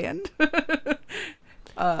majority planned.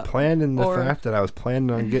 Planned in the or- fact that I was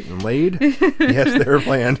planning on getting laid? Yes, they were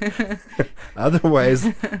planned.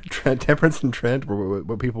 Otherwise, Temperance and Trent were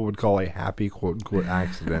what people would call a happy quote-unquote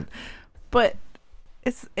accident. But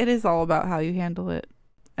it is all about how you handle it.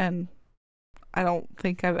 And I don't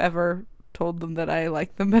think I've ever told them that I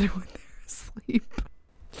like them better when they're asleep.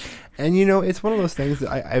 And it's one of those things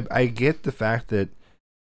that I get the fact that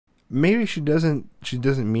maybe she doesn't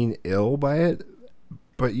mean ill by it,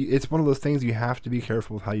 but it's one of those things you have to be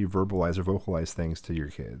careful with how you verbalize or vocalize things to your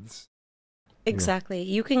kids. Exactly.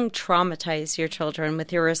 You can traumatize your children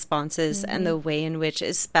with your responses and the way in which,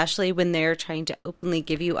 especially when they're trying to openly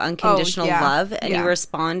give you unconditional love and you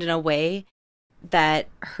respond in a way that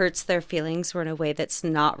hurts their feelings or in a way that's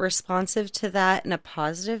not responsive to that in a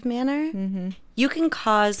positive manner. You can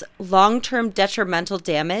cause long-term detrimental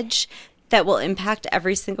damage that will impact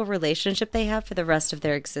every single relationship they have for the rest of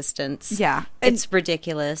their existence. Yeah. It's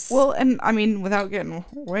ridiculous. Well, and I mean, without getting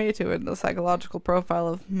way too into the psychological profile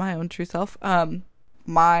of my own true self,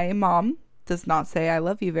 my mom does not say I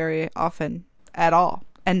love you very often at all,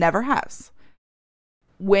 and never has.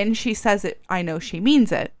 When she says it, I know she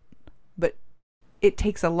means it, but it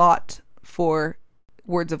takes a lot for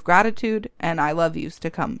words of gratitude and I love yous to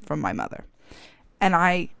come from my mother. And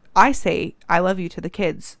I say I love you to the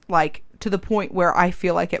kids, like, to the point where I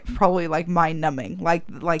feel like it probably like mind numbing, like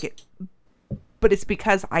it, but it's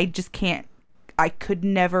because I just can't, I could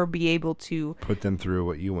never be able to put them through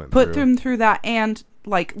what you went through. Put them through that and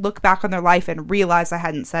like look back on their life and realize I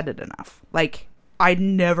hadn't said it enough. Like, I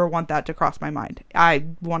never want that to cross my mind. I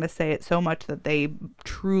want to say it so much that they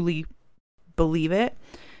truly believe it.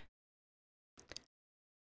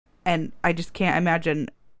 And I just can't imagine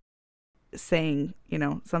saying,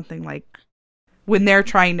 something like, when they're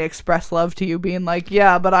trying to express love to you, being like,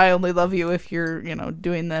 yeah, but I only love you if you're,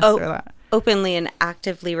 doing this or that. Openly and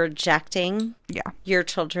actively rejecting your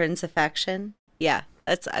children's affection. Yeah,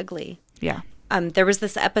 that's ugly. Yeah. There was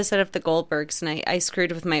this episode of The Goldbergs, and I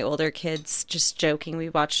screwed with my older kids, just joking. We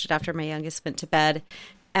watched it after my youngest went to bed.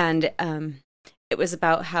 And it was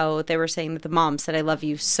about how they were saying that the mom said, I love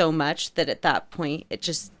you so much that at that point, it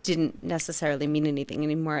just didn't necessarily mean anything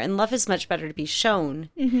anymore. And love is much better to be shown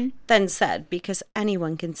than said, because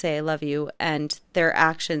anyone can say I love you, and their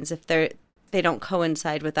actions, if they don't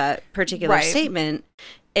coincide with that particular statement,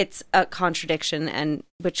 it's a contradiction, and in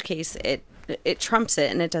which case it trumps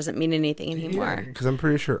it and it doesn't mean anything anymore. Because I'm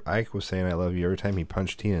pretty sure Ike was saying I love you every time he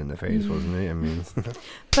punched Tina in the face, wasn't he? I mean,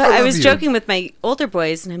 but I was joking with my older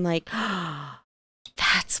boys, and I'm like, oh,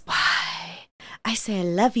 that's why I say I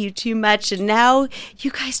love you too much, and now you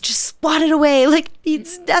guys just swat it away like it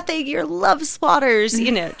needs nothing. You're love swatters,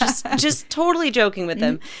 just totally joking with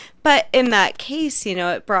them. But in that case,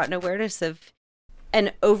 it brought an awareness of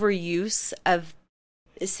an overuse of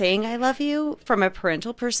saying I love you from a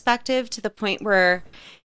parental perspective, to the point where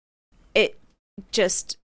it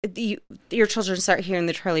just, your children start hearing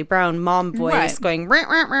the Charlie Brown mom voice going rah,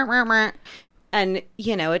 rah, rah, rah, rah. And it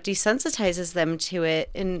desensitizes them to it,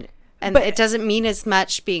 and but it doesn't mean as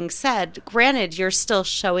much being said. Granted, you're still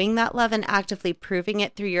showing that love and actively proving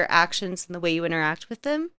it through your actions and the way you interact with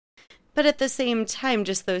them, but at the same time,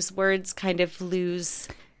 just those words kind of lose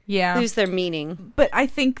their meaning. But I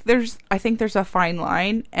think there's a fine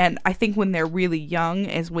line, and I think when they're really young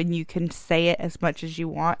is when you can say it as much as you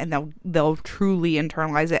want, and they'll truly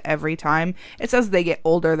internalize it every time. It's as they get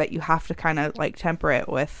older that you have to kind of like temper it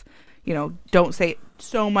with, don't say it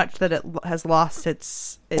so much that it has lost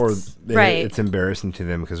its it's embarrassing to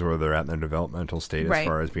them because where they're at in their developmental state as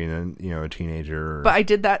far as being a teenager. But I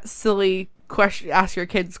did that silly ask your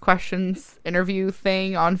kids questions interview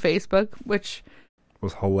thing on Facebook, which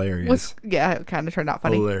was hilarious. It kind of turned out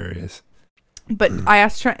funny. Hilarious. But I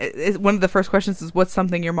asked one of the first questions is, what's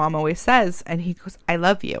something your mom always says? And he goes, I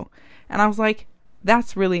love you. And I was like,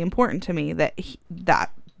 that's really important to me,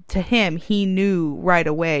 that to him, he knew right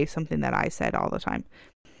away something that I said all the time.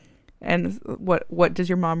 And what does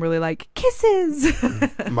your mom really like? Kisses.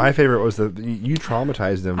 My favorite was that you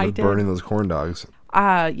traumatized him with burning those corn dogs.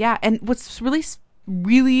 Yeah. And what's really,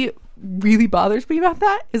 really, really bothers me about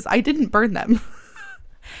that is I didn't burn them.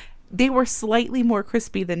 They were slightly more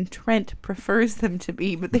crispy than Trent prefers them to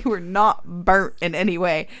be, but they were not burnt in any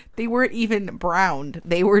way. They weren't even browned.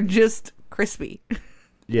 They were just crispy.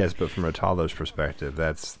 Yes, but from a toddler's perspective,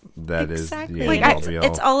 that exactly. is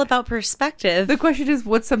it's all about perspective. The question is,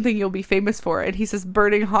 what's something you'll be famous for? And he says,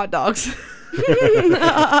 burning hot dogs.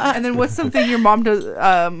 And then what's something your mom does?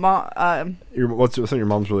 What's something your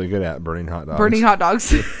mom's really good at? Burning hot dogs. Burning hot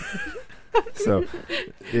dogs. So,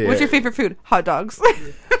 what's your favorite food? Hot dogs.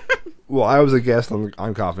 Well, I was a guest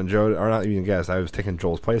on Coffin Joe, or not even a guest. I was taking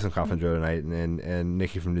Joel's place on Coffin Joe tonight, and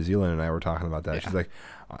Nikki from New Zealand and I were talking about that. Yeah.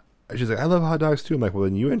 She's like, I love hot dogs too. I'm like, well,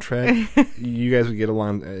 then you and Trent, you guys would get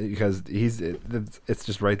along because it's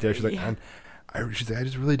just right there. She's like, she's like, I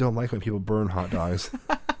just really don't like when people burn hot dogs.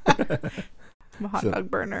 I'm a hot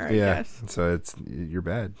dog burner, I guess. So you're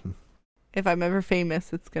bad. If I'm ever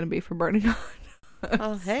famous, it's going to be for burning hot dogs.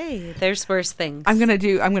 Oh, hey, there's worse things. I'm going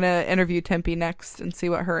to interview Tempe next and see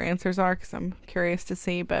what her answers are because I'm curious to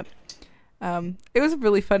see, but it was a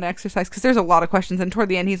really fun exercise because there's a lot of questions, and toward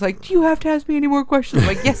the end he's like, do you have to ask me any more questions? I'm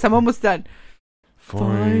like, yes, I'm almost done.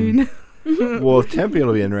 Fine. Well, Tempe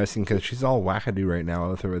it'll be interesting because she's all wackadoo right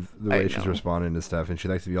now with the way she's responding to stuff, and she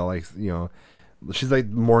likes to be all like, she's like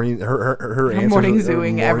morning her answers morning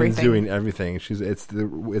zooing everything. It's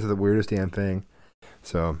the weirdest damn thing.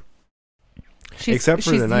 So she's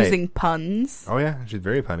tonight. Using puns. Oh yeah, she's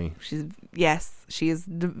very punny. She is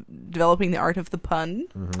developing the art of the pun.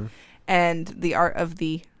 Mm-hmm. And the art of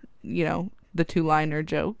the, the two-liner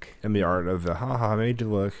joke. And the art of the, ha-ha, made you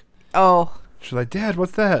look. Oh. She's like, Dad,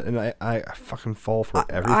 what's that? And I fucking fall for it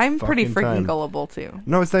every I'm pretty freaking time. Gullible, too.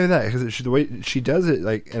 No, it's not even that. Because the way she does it,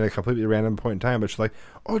 like, in a completely random point in time, but she's like,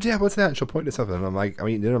 oh, Dad, what's that? And she'll point to something. And I'm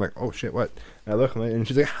eating dinner. I'm like, oh, shit, what? And I look, and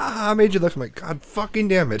she's like, ha-ha, made you look. I'm like, God fucking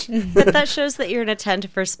damn it. But that shows that you're an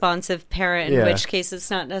attentive, responsive parent, in which case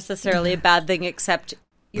it's not necessarily a bad thing, except...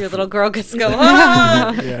 Your little girl gets to go,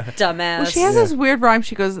 dumbass. Well, she has this weird rhyme.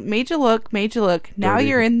 She goes, made you look. Now Dirty.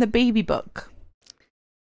 you're in the baby book.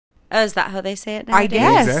 Oh, is that how they say it nowadays? I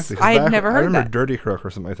guess. Yeah, exactly. I had never heard that. I remember Dirty Crook or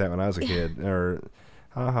something like that when I was a kid. Or,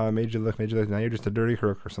 haha, made you look. Now you're just a dirty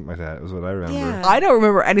crook or something like that. Was what I remember. Yeah. I don't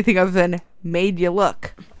remember anything other than made you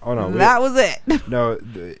look. Oh, no. That was it. No,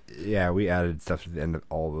 we added stuff to the end of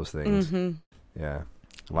all those things. Mm-hmm. Yeah.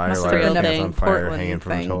 Liar, Must liar, have been hands a on fire, Portland hanging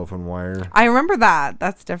from a thing. telephone wire. I remember that.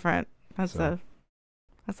 That's different. That's So.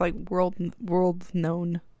 that's like world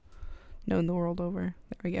known the world over.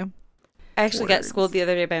 There we go. I actually got schooled the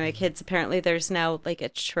other day by my kids. Apparently there's now like a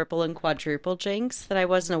triple and quadruple jinx that I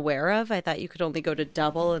wasn't aware of. I thought you could only go to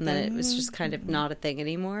double and then it was just kind of not a thing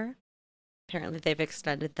anymore. Apparently they've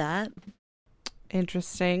extended that.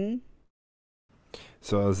 Interesting.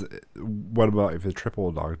 So, what about if it's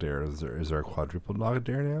triple dog dare? Is there a quadruple dog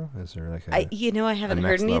dare now? Is there like I haven't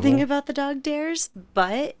heard anything about the dog dares,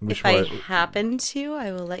 but if I happen to,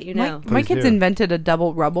 I will let you know. My kids invented a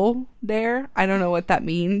double rubble dare. I don't know what that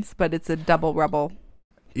means, but it's a double rubble.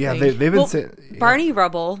 Yeah, they've been saying Barney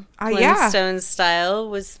Rubble, Flintstones style,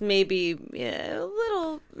 was maybe a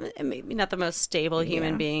little, maybe not the most stable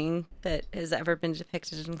human being that has ever been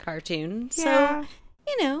depicted in cartoons. Yeah.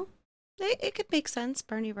 So, it could make sense.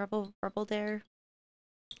 Barney Rubble Dare.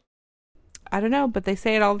 I don't know, but they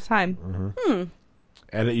say it all the time. Mm-hmm.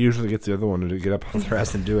 And it usually gets the other one to get up on their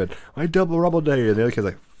ass and do it. I double rubble dare you. And the other kid's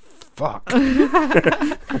like, fuck.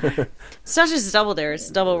 It's not just a double dare,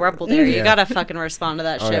 it's a double rubble dare. You gotta fucking respond to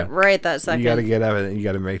that shit right that second. You gotta get up and you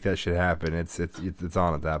gotta make that shit happen. It's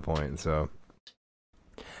on at that point. So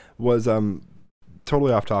was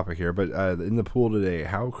totally off topic here, but in the pool today,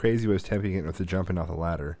 how crazy was Tempe getting with the jumping off the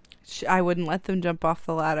ladder? I wouldn't let them jump off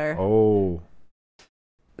the ladder. Oh.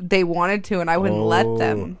 They wanted to, and I wouldn't let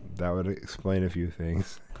them. That would explain a few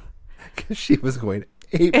things. Because she was going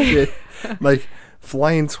ape shit. Like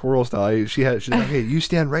flying squirrel style. She's like, okay, you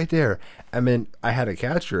stand right there. And then I had to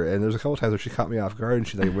catch her, and there's a couple times where she caught me off guard, and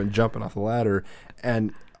she went jumping off the ladder.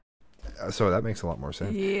 And so that makes a lot more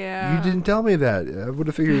sense. Yeah. You didn't tell me that. I would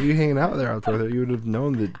have figured you hanging out there, you would have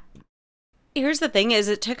known that. Here's the thing is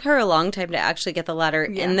it took her a long time to actually get the ladder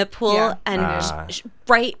in the pool, and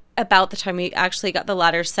right about the time we actually got the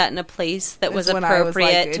ladder set in a place that was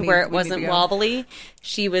appropriate to where it wasn't wobbly,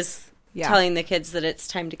 she was telling the kids that it's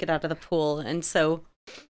time to get out of the pool. And so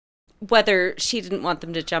whether she didn't want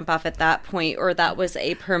them to jump off at that point or that was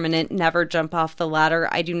a permanent never jump off the ladder,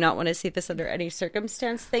 I do not want to see this under any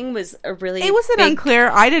circumstance thing, was a really It was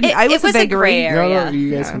unclear. It was a gray area. No, you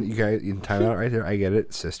guys can time out right there. I get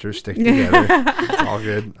it. Sisters stick together. It's all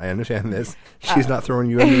good. I understand this. She's not throwing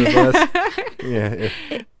you under the bus.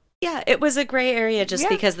 Yeah, it was a gray area just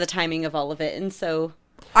because of the timing of all of it. And so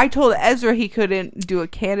I told Ezra he couldn't do a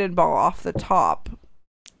cannonball off the top.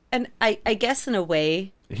 And I guess in a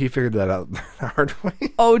way he figured that out the hard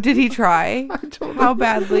way. Oh, did he try? How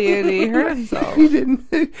badly did he hurt himself? He didn't.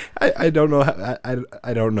 I don't know.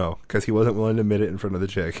 I don't know because he wasn't willing to admit it in front of the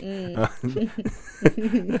chick.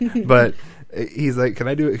 But he's like, "Can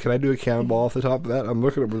I do a cannonball off the top of that?" I'm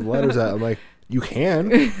looking at where the ladder's at. I'm like, "You can."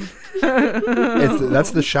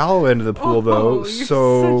 That's the shallow end of the pool, though.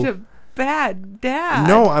 So bad dad.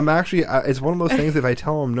 No, I'm actually. It's one of those things. If I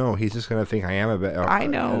tell him no, he's just gonna think I am a bit. I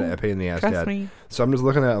know. A pain in the ass Trust dad. me. So I'm just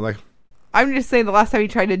looking at it like. I'm just saying the last time he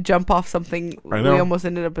tried to jump off something, we I know. almost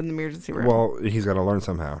ended up in the emergency room. Well, he's got to learn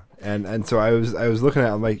somehow, and so I was looking at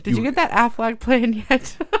it, I'm like, Did you get that Aflac plan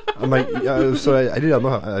yet? I'm like, so I did.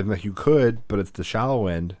 I'm like, you could, but it's the shallow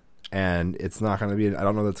end, and it's not going to be. I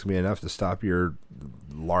don't know that's going to be enough to stop your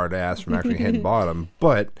lard ass from actually hitting bottom.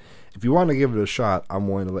 But if you want to give it a shot, I'm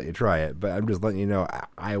willing to let you try it. But I'm just letting you know,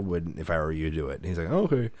 I wouldn't if I were you do it. And he's like, oh,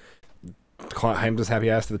 okay. Climbs his happy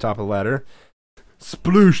ass to the top of the ladder.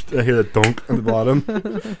 Splooshed! I hear the dunk on the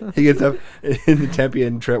bottom. He gets up in the Tempe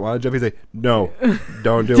and Trent want to jump. He's like, no,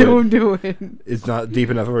 don't do it. Don't do it. It's not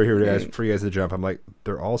deep enough over here for you guys to jump. I'm like,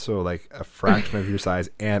 they're also like a fraction of your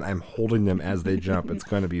size, and I'm holding them as they jump. It's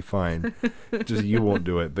going to be fine. Just you won't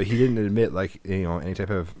do it. But he didn't admit any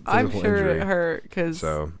type of physical I'm sure injury. it hurt because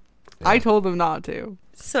So yeah. I told him not to.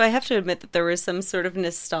 So I have to admit that there was some sort of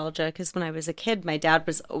nostalgia because when I was a kid, my dad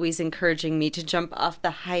was always encouraging me to jump off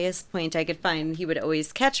the highest point I could find. He would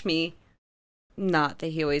always catch me. Not that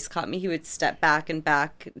he always caught me. He would step back and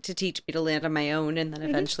back to teach me to land on my own and then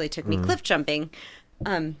eventually took me cliff jumping.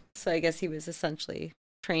 So I guess he was essentially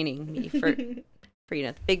training me for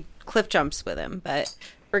the big cliff jumps with him. But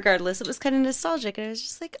regardless, it was kind of nostalgic. And I was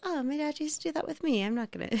just like, oh, my dad used to do that with me. I'm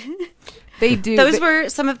not going to. They do. Those were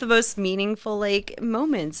some of the most meaningful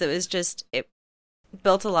moments. It was just, it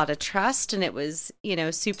built a lot of trust and it was,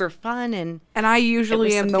 super fun. And I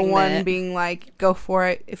usually am the something one that- being like, go for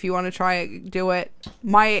it. If you want to try it, do it.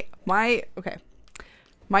 My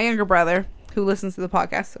younger brother, who listens to the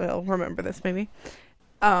podcast, so he'll remember this maybe,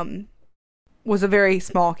 was a very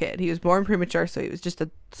small kid. He was born premature, so he was just a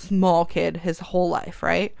small kid his whole life,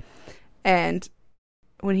 right? And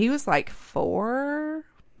when he was like 4,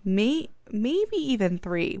 maybe even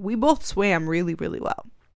 3, we both swam really, really well.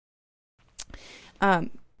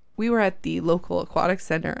 We were at the local aquatic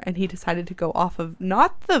center, and he decided to go off of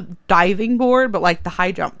not the diving board, but like the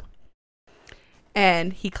high jump.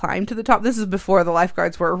 And he climbed to the top. This is before the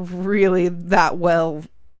lifeguards were really that well,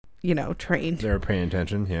 trained. They were paying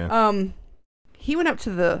attention, yeah. He went up to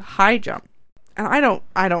the high jump, and I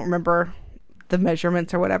don't remember the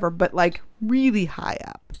measurements or whatever, but like really high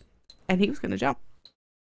up, and he was going to jump.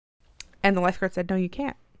 And the lifeguard said, no, you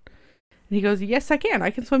can't. And he goes, yes, I can. I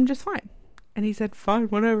can swim just fine. And he said, fine,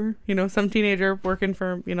 whatever. Some teenager working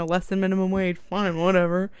for, less than minimum wage. Fine,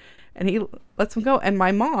 whatever. And he lets him go. And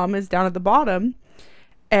my mom is down at the bottom,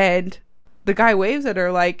 and the guy waves at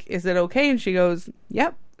her like, is it okay? And she goes,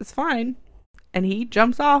 yep, it's fine. And he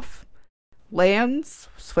jumps off, lands,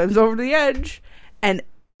 swims over to the edge, and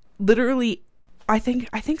literally, I think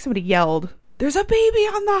somebody yelled, there's a baby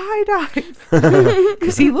on the high dive,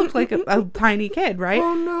 because he looked like a tiny kid, right?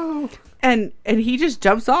 Oh no! And he just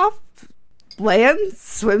jumps off, lands,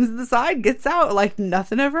 swims to the side, gets out like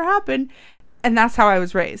nothing ever happened. And that's how I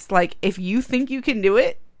was raised. Like, if you think you can do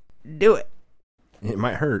it, do it. It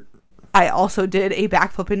might hurt. I also did a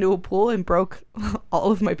backflip into a pool and broke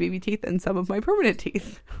all of my baby teeth and some of my permanent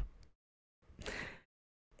teeth.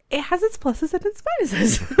 It has its pluses and its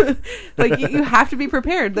minuses. Like, you have to be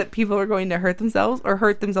prepared that people are going to hurt themselves or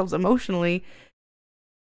hurt themselves emotionally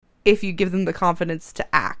if you give them the confidence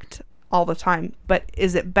to act all the time. But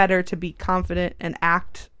is it better to be confident and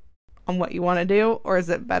act on what you want to do, or is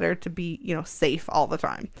it better to be, safe all the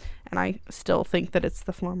time? And I still think that it's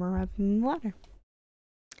the former rather than the latter.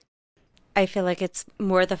 I feel like it's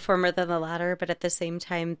more the former than the latter, but at the same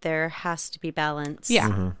time, there has to be balance. Yeah.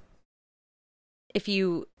 Mm-hmm. If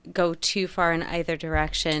you go too far in either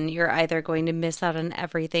direction, you're either going to miss out on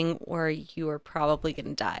everything or you are probably going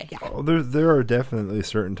to die. Yeah. Oh, there are definitely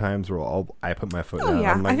certain times where I put my foot down. Oh,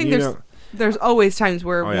 yeah. I'm like, I think there's always times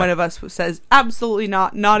where one of us says, absolutely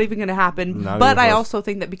not even going to happen. Not but even I close. also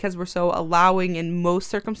think that because we're so allowing in most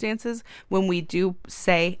circumstances, when we do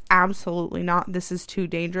say, absolutely not, this is too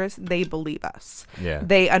dangerous, they believe us. Yeah.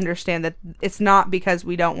 They understand that it's not because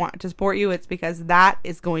we don't want to support you, it's because that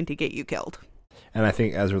is going to get you killed. And I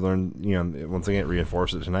think as we learned, once again,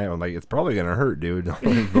 reinforced it tonight, I'm like, it's probably going to hurt, dude.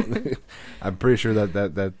 I'm pretty sure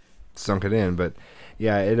that sunk it in. But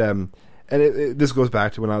yeah, this goes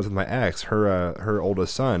back to when I was with my ex, her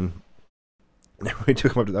oldest son. I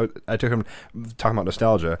took him talking about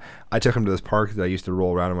nostalgia. I took him to this park that I used to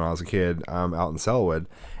roll around in when I was a kid, out in Selwood.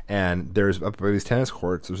 And there's up by these tennis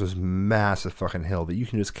courts, there's this massive fucking hill that you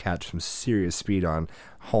can just catch some serious speed on,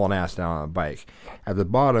 hauling ass down on a bike. At the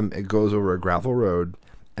bottom, it goes over a gravel road,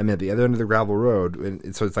 and then at the other end of the gravel road,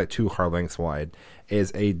 so it's like 2 car lengths wide,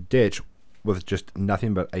 is a ditch with just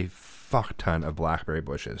nothing but a fuck ton of blackberry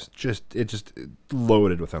bushes. It just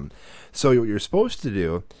loaded with them. So what you're supposed to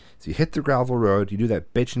do is you hit the gravel road, you do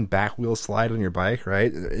that bitchin' back wheel slide on your bike,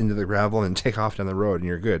 right, into the gravel and take off down the road, and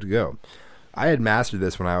you're good to go. I had mastered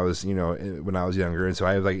this when I was, when I was younger, and so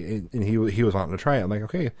I was like, and he was wanting to try it. I'm like,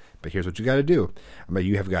 okay, but here's what you got to do. I'm like,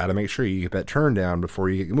 you have got to make sure you get that turn down before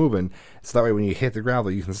you get moving, so that way when you hit the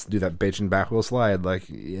gravel, you can do that bitchin' back wheel slide, like,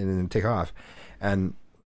 and then take off. And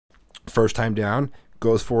first time down,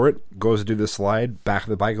 goes for it, goes to do the slide, back of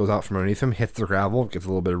the bike goes out from underneath him, hits the gravel, gets a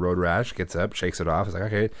little bit of road rash, gets up, shakes it off. He's like,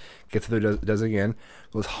 okay, gets there, does it again,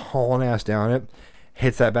 goes hauling ass down it.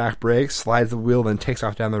 Hits that back brake, slides the wheel, then takes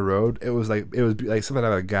off down the road. It was like something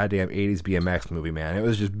out of a goddamn 80s BMX movie, man. It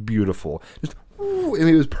was just beautiful. And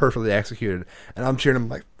it was perfectly executed. And I'm cheering him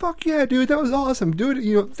like, fuck yeah, dude, that was awesome. Do it, and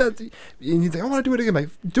he's like, I want to do it again. I'm like,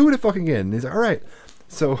 do it fucking again. And he's like, all right.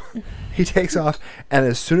 So he takes off, and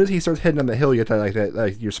as soon as he starts heading on the hill, you get that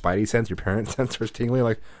like your spidey sense, your parent sense starts tingling,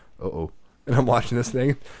 like, uh-oh. And I'm watching this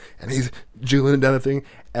thing, and he's jiggling down the thing,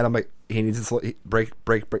 and I'm like, he needs to break.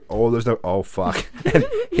 Oh, there's no, oh, fuck. And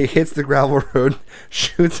he hits the gravel road,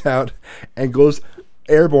 shoots out, and goes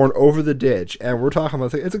airborne over the ditch. And we're talking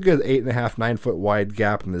about, it's a good 8.5, 9 foot wide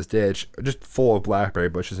gap in this ditch, just full of blackberry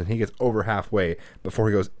bushes, and he gets over halfway before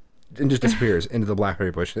he goes and just disappears into the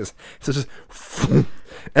blackberry bushes. So it's just,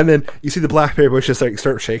 and then you see the blackberry bushes like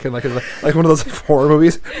start shaking like one of those horror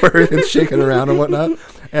movies where everything's shaking around and whatnot.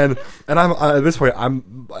 And I'm at this point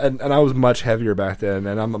and I was much heavier back then,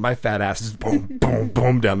 and my fat ass is boom boom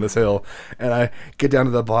boom down this hill, and I get down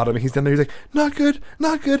to the bottom, and he's down there. He's like, not good,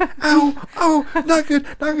 ow, oh, not good,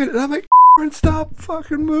 and I'm like, stop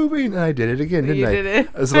fucking moving. And I did it again, didn't I? You did it.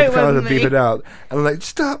 I was like, kind of beep it out, and I'm like,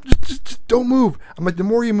 stop, just don't move. I'm like, the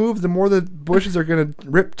more you move, the more the bushes are gonna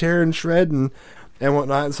rip, tear, and shred and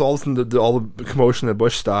whatnot. And so all of a sudden, all the commotion, the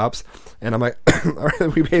bush stops, and I'm like, all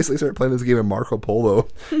right, we basically start playing this game of Marco Polo.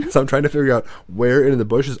 So I'm trying to figure out where in the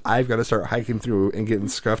bushes I've got to start hiking through and getting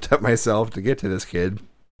scuffed up myself to get to this kid.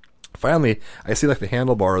 Finally, I see like the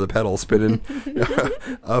handlebar or the pedal spinning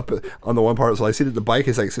up on the one part. So I see that the bike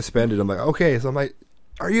is like suspended. I'm like, okay. So I'm like,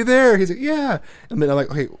 are you there? He's like, yeah. And then I'm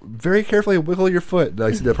like, okay, very carefully wiggle your foot. And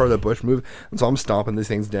I see that part of the bush move. And so I'm stomping these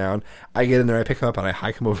things down. I get in there, I pick him up, and I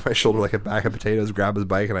hike him over my shoulder like a bag of potatoes, grab his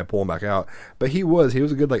bike, and I pull him back out. But he was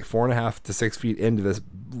a good like 4.5 to 6 feet into this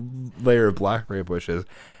layer of blackberry bushes,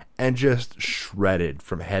 and just shredded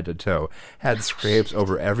from head to toe. Had scrapes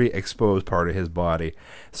over every exposed part of his body.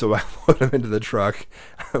 So I put him into the truck.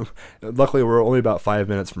 Luckily, we're only about 5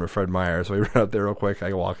 minutes from a Fred Meyer, so we run out there real quick.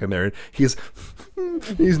 I walk in there, and he's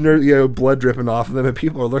blood dripping off of him, and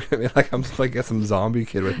people are looking at me like I'm like got some zombie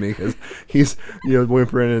kid with me, because he's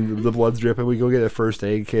whimpering and the blood's dripping. We go get a first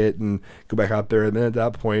aid kit and go back out there, and then at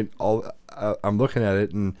that point, I'm looking at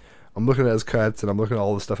it, and I'm looking at his cuts, and I'm looking at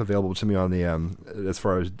all the stuff available to me on the as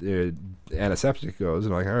far as antiseptic goes,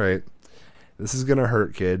 and I'm like, all right, this is gonna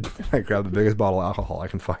hurt, kid. I grab the biggest bottle of alcohol I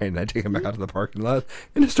can find, and I take him back out to the parking lot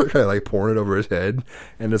and just start kind of like pouring it over his head,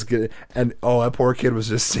 and just get, and oh, that poor kid was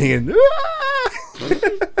just singing.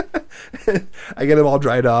 I get him all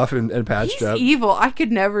dried off and patched up. He's evil. I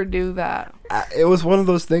could never do that. It was one of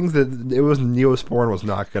those things that it was Neosporin was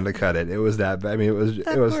not going to cut it. It was that. I mean, it was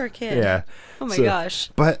that it was poor kid. Yeah. Oh my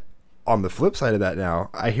gosh. But on the flip side of that, now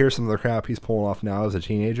I hear some of the crap he's pulling off now as a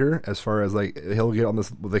teenager. As far as like he'll get on this,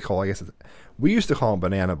 what they call, I guess we used to call them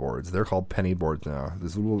banana boards. They're called penny boards now.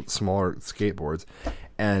 These little smaller skateboards.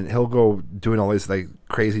 And he'll go doing all this like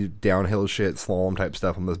crazy downhill shit, slalom type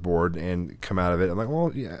stuff on this board and come out of it. I'm like,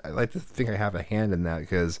 well, yeah, I like to think I have a hand in that,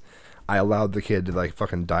 because I allowed the kid to like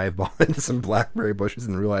fucking dive bomb into some blackberry bushes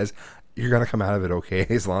and realize you're going to come out of it okay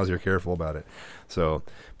as long as you're careful about it. So,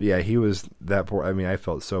 but yeah, he was that poor. I mean, I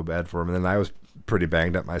felt so bad for him. And then I was pretty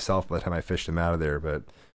banged up myself by the time I fished him out of there. But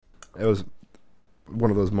it was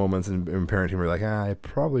one of those moments in parenting where you're like, I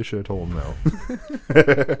probably should have told him no.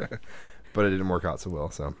 But it didn't work out so well,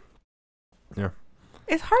 so yeah.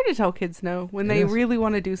 It's hard to tell kids no when they really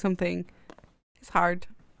want to do something. It's hard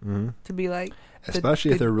to be like,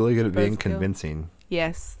 especially if they're really good at being convincing.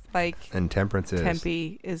 Yes, like, and Temperance is.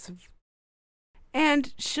 Tempe is,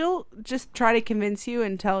 and she'll just try to convince you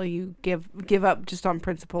until you give up just on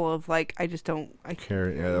principle of like, I just don't. I care.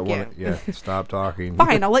 Yeah, stop talking.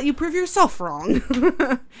 Fine, I'll let you prove yourself wrong.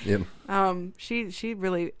 Yep. She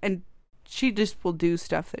really, and she just will do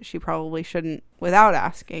stuff that she probably shouldn't without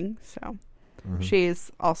asking. So she's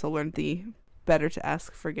also learned the better to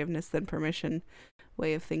ask forgiveness than permission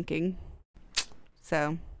way of thinking.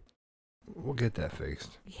 So we'll get that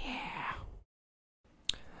fixed. Yeah.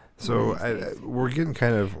 So we're getting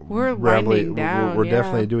kind of we're rambly. winding down. We're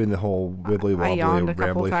definitely doing the whole wibbly wobbly I yawned a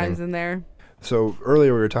couple rambly times thing in there. So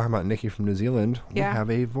earlier we were talking about Nikki from New Zealand. We Yeah.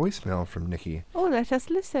 have a voicemail from Nikki. Oh, let us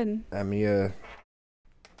listen. Let me get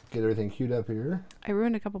everything queued up here. I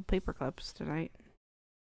ruined a couple paper clips tonight.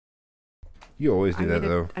 You always do that,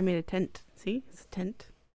 though. I made a tent. See? It's a tent.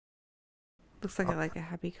 Looks like a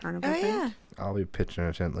happy carnival Oh, tent. yeah. I'll be pitching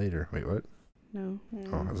a tent later. Wait, what? No.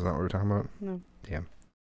 Oh, that's not what we're talking about? No. Damn.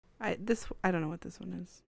 I don't know what this one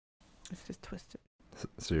is. It's just twisted.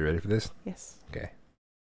 So you ready for this? Yes. Okay.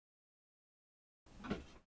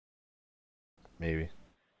 Maybe.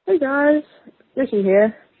 Hey guys, Nikki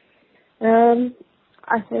here.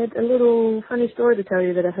 I had a little funny story to tell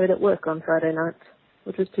you that I heard at work on Friday night,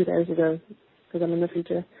 which was 2 days ago, because I'm in the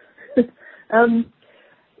future.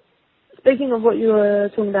 Speaking of what you were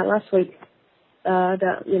talking about last week,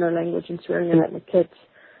 about, language and swearing and that with kids,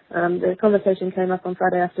 the conversation came up on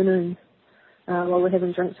Friday afternoon while we're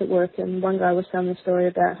having drinks at work, and one guy was telling a story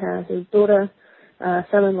about how his daughter,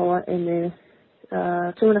 son-in-law, and their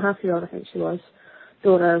 2.5-year-old, I think she was,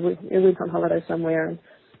 daughter, we went on holiday somewhere, and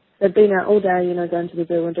they'd been out all day, going to the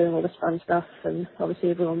zoo and doing all this fun stuff, and obviously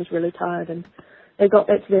everyone was really tired, and they got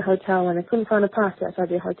back to their hotel, and they couldn't find a park outside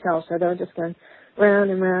their hotel, so they were just going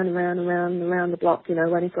round and round and round and round and round the block,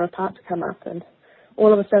 waiting for a park to come up, and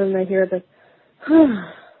all of a sudden they hear the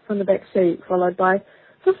from the back seat, followed by,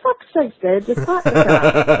 for fuck's sake, Dad, just park the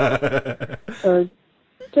car. So,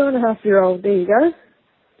 2.5-year-old, there you go.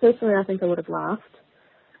 Personally, I think I would have laughed.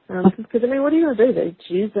 Because, what are you going to do? They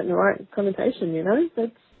use it in the right connotation,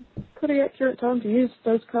 That's pretty accurate time to use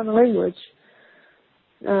those kind of language.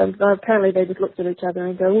 Apparently they just looked at each other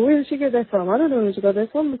and go, well, where did she get that from? I don't know where she got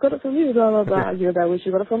that from. We got it from you, blah, blah, blah. Argue about where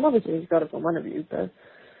she got it from. Obviously she got it from one of you. But,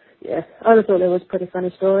 yeah, I just thought that was a pretty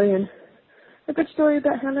funny story and a good story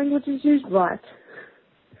about how language is used right.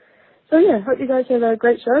 So, yeah, hope you guys have a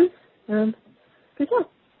great show. Peace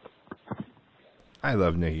out. I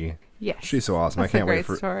love Nikki. Yes. She's so awesome. That's I can't a wait great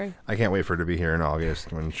for story. I can't wait for her to be here in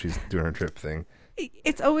August when she's doing her trip thing.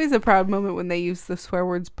 It's always a proud moment when they use the swear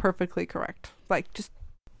words perfectly correct. Like, just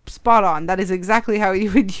spot on. That is exactly how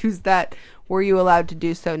you would use that. Were you allowed to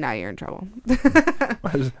do so? Now you're in trouble.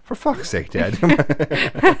 For fuck's sake, Dad.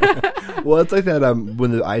 Well, it's like that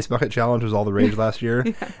when the ice bucket challenge was all the rage last year,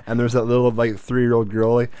 and there's that little 3-year-old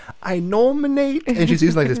girl like, I nominate, and she's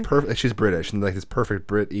using this perfect. She's British and this perfect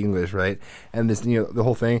Brit English, right? And this the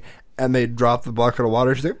whole thing, and they drop the bucket of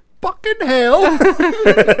water. She's like, fucking hell.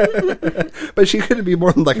 But she couldn't be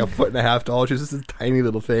more than a 1.5 tall. She's just a tiny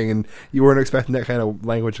little thing, and you weren't expecting that kind of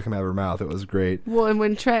language to come out of her mouth. It was great. Well, and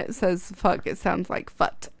when Trent says fuck, it sounds like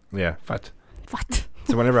fut. Yeah, fut. Fut.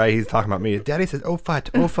 So whenever he's talking about me, Daddy says, oh fut,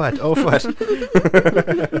 oh fut, oh fut.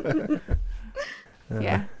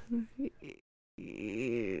 Yeah.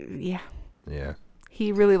 Yeah. Yeah.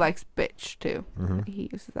 He really likes bitch, too. Mm-hmm. He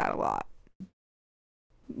uses that a lot.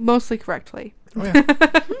 Mostly correctly. Oh, yeah.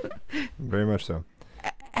 Very much so.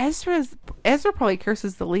 Ezra probably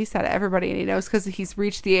curses the least out of everybody, and he knows because he's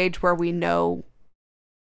reached the age where we know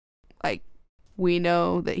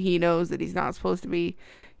that he knows that he's not supposed to be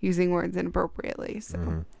using words inappropriately.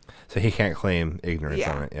 So, So he can't claim ignorance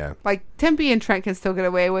on it. Yeah. Like Tempe and Trent can still get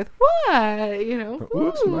away with what,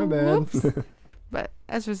 Whoops, my bad. Whoops. But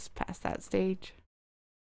Ezra's past that stage.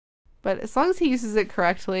 But as long as he uses it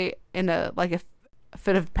correctly in a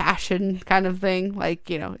fit of passion kind of thing,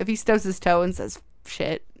 if he stubs his toe and says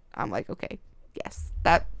shit, I'm like, okay, yes,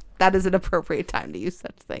 that is an appropriate time to use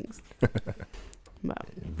such things.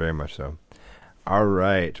 Very much so. All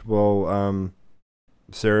right. Well,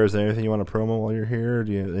 Sarah, is there anything you want to promo while you're here?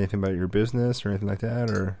 Do you have anything about your business or anything like that?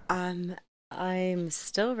 Or I'm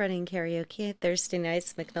still running karaoke Thursday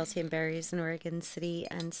nights, McNulty and Barry's in Oregon City,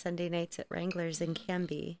 and Sunday nights at Wranglers in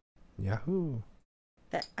Canby. Yahoo!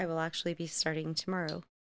 That I will actually be starting tomorrow,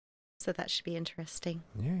 so that should be interesting.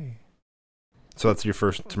 Yay! So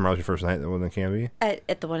tomorrow's your first night at the one in Canby?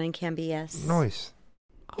 At the one in Canby, yes. Nice.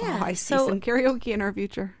 Yeah, I see some karaoke in our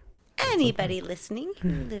future. Anybody listening who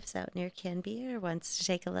lives out near Canby or wants to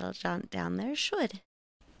take a little jaunt down there should.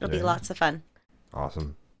 It'll be lots of fun.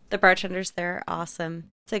 Awesome. The bartenders there are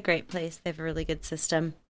awesome. It's a great place. They have a really good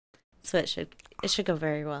system, so it should go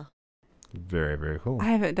very well. Very, very cool. I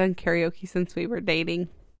haven't done karaoke since we were dating.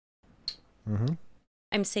 Mm-hmm.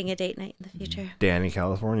 I'm seeing a date night in the future. Danny,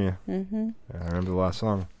 California. Mm-hmm. I remember the last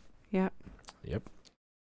song. Yep.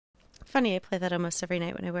 Funny, I play that almost every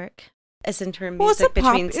night when I work. As interim Well, music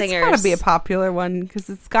between singers. It's gotta be a popular one because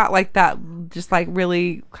it's got that just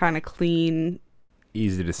really kind of clean,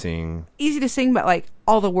 easy to sing, but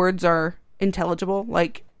all the words are intelligible.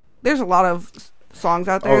 There's a lot of songs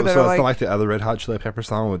out there Oh, that so are it's like, not like the other Red Hot Chili Pepper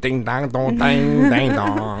song with ding dong dong ding ding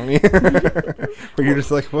dong. Where you're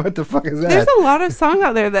just like, what the fuck is that? there's a lot of songs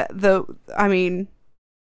out there that I mean,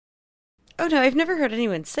 Oh no, I've never heard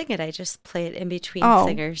anyone sing it. I just play it in between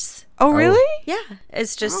singers. oh really? Yeah,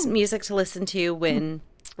 it's just music to listen to when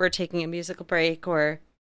we're taking a musical break, or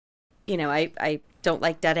I don't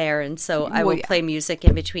like dead air, and so I will play music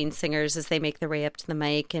in between singers as they make their way up to the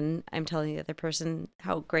mic, and I'm telling the other person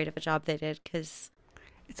how great of a job they did, because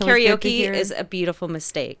karaoke is a beautiful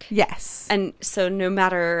mistake. Yes. And so no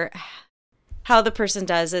matter how the person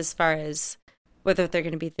does, as far as whether they're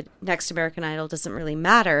going to be the next American Idol, doesn't really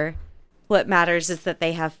matter. What matters is that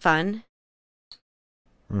they have fun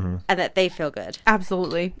and that they feel good.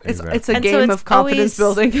 Absolutely. Exactly. It's a game of confidence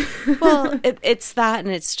building. Well, it's that, and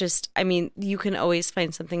it's just, I mean, you can always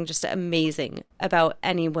find something just amazing about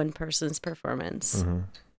any one person's performance.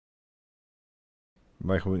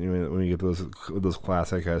 Like when you get those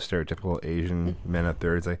classic stereotypical Asian men up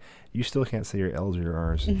there, it's like, you still can't say your L's or your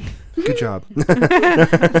R's. Good job.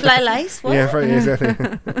 Fly lice? What? Yeah, right, exactly.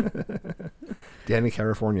 Danny,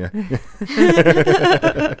 California.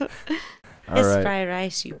 All right. Fry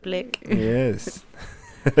rice, you blick. Yes.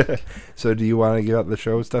 So do you want to give out the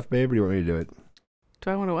show stuff, babe, or do you want me to do it? Do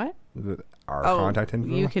I want to what? Our contact info?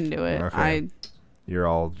 You can do it. Okay. You're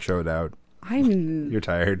all showed out. I'm. You're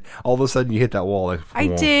tired. All of a sudden, you hit that wall. Like, I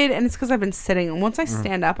did, and it's because I've been sitting. And once I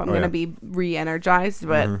stand up, I'm going to be re-energized.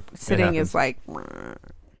 But sitting is like.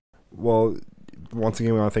 Well, once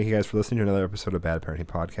again, we want to thank you guys for listening to another episode of Bad Parenting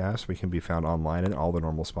Podcast. We can be found online in all the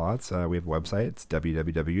normal spots. We have a website. It's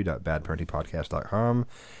www.badparentingpodcast.com.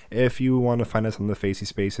 If you want to find us on the Facey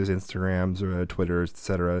Spaces, Instagrams, or Twitters,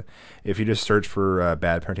 etc., if you just search for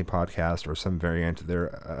Bad Parenting Podcast or some variant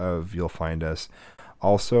thereof, you'll find us.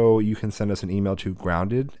 Also, you can send us an email to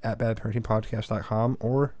grounded@badparentingpodcast.com,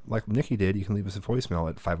 or like Nikki did, you can leave us a voicemail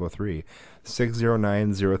at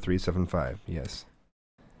 503-609-0375. Yes.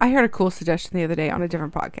 I heard a cool suggestion the other day on a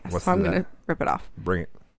different podcast, so I'm going to rip it off. Bring it.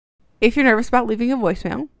 If you're nervous about leaving a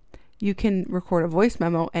voicemail, you can record a voice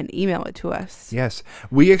memo and email it to us. Yes,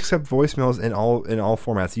 we accept voicemails in all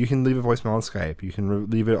formats. You can leave a voicemail on Skype. You can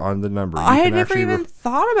leave it on the number. I had never even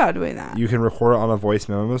thought about doing that. You can record it on a voice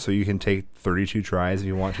memo, so you can take 32 tries if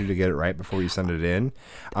you want to get it right before you send it in.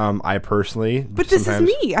 I personally, but this is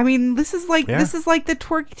me. I mean, this is like the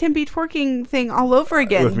Timpy twerking thing all over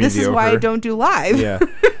again. This is why I don't do live. Yeah,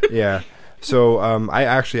 yeah. So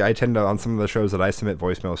I tend to, on some of the shows that I submit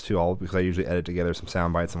voicemails to, because I usually edit together some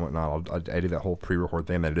sound bites and whatnot. I do that whole pre-record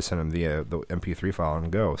thing, then I just send them the MP3 file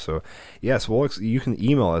and go. So yes, you can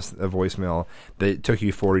email us a voicemail that took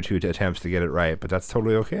you 42 attempts to get it right, but that's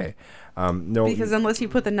totally okay. No, because unless you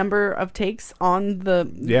put the number of takes on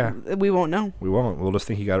we won't know. We won't. We'll just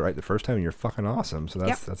think you got it right the first time, and you're fucking awesome. So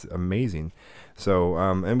that's amazing. So,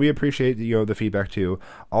 and we appreciate the feedback too.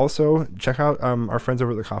 Also, check out our friends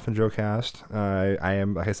over at the Coffin Joe Cast. I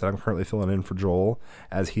am, like I said, I'm currently filling in for Joel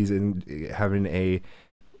as he's having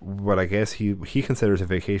what I guess he considers a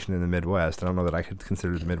vacation in the Midwest. I don't know that I could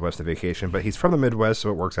consider the Midwest a vacation, but he's from the Midwest, so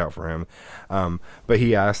it works out for him. But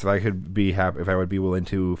he asked if I could be if I would be willing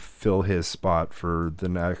to fill his spot for the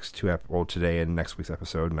next today and next week's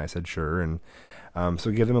episode, and I said sure. And so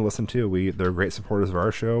give them a listen too. They're great supporters of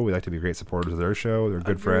our show. We like to be great supporters of their show. They're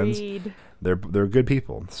good friends. They're good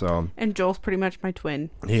people. So, and Joel's pretty much my twin.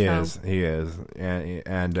 He is,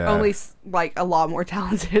 and only like a lot more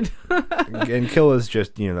talented. And Kill is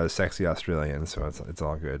just the sexy Australian, so it's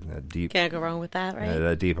all good. Can't go wrong with that, right?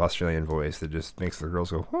 A deep Australian voice that just makes the girls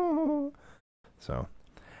go. Oh. So,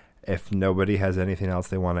 if nobody has anything else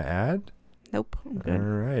they want to add, nope. I'm good. All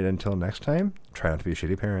right. Until next time, try not to be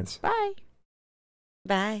shitty parents. Bye.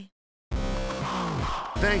 Bye.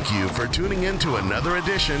 Thank you for tuning in to another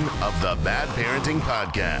edition of the Bad Parenting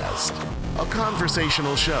Podcast, a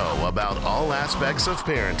conversational show about all aspects of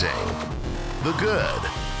parenting, the good,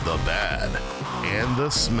 the bad, and the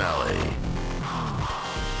smelly.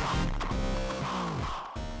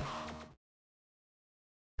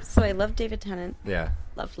 So I love David Tennant. Yeah.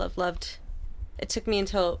 Loved. It took me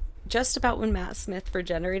until just about when Matt Smith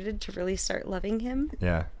regenerated to really start loving him.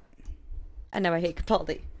 Yeah. And now I hate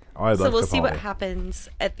Capaldi. Oh, I love so we'll Capaldi. see what happens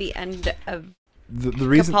at the end of the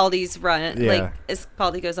reason Capaldi's run. Yeah. Like, as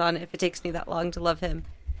Capaldi goes on, if it takes me that long to love him.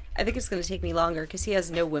 I think it's going to take me longer because he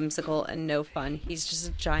has no whimsical and no fun. He's just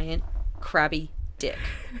a giant, crabby dick.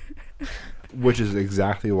 Which is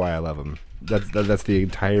exactly why I love him. That's the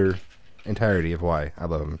entirety of why I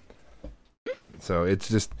love him. So it's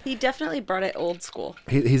just... He definitely brought it old school.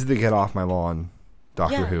 He's the get off my lawn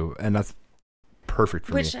Doctor Who. And that's perfect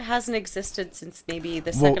for Which me. hasn't existed since maybe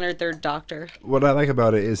the second or third Doctor. What I like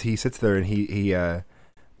about it is he sits there and he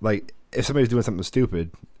like, if somebody's doing something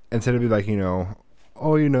stupid, instead of be like,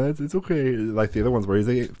 oh, it's okay, like the other ones where he's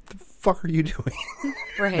like, what the fuck are you doing?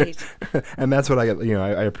 Right. And that's what I get.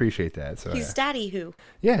 I appreciate that. So He's Daddy Who.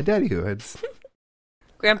 yeah, Daddy Who. It's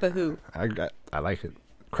Grandpa Who. I like it.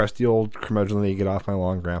 Crusty old curmudgeonly, get off my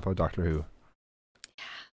lawn, Grandpa, Doctor Who.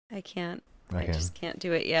 I can't. I can. just can't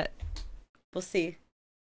do it yet. We'll see.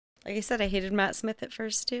 Like I said, I hated Matt Smith at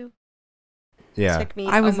first too. Yeah. Took me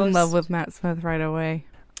I was in almost- love with Matt Smith right away.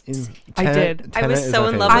 I Tenet- did. I was Tenet is so my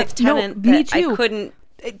in love favorite. with No, Tennant me that too. I couldn't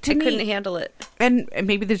To handle it. And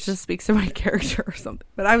maybe this just speaks to my character or something,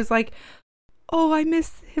 but I was like, oh, I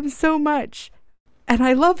miss him so much. And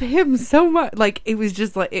I love him so much. Like, it was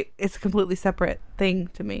just like, it's a completely separate thing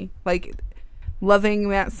to me. Like, loving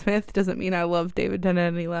Matt Smith doesn't mean I love David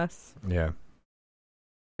Tennant any less. Yeah.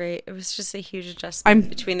 Great. It was just a huge adjustment I'm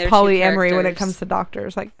between their polyamory two when it characters. comes to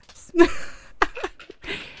doctors. Like,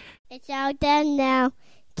 It's all done now.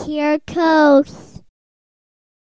 Here goes.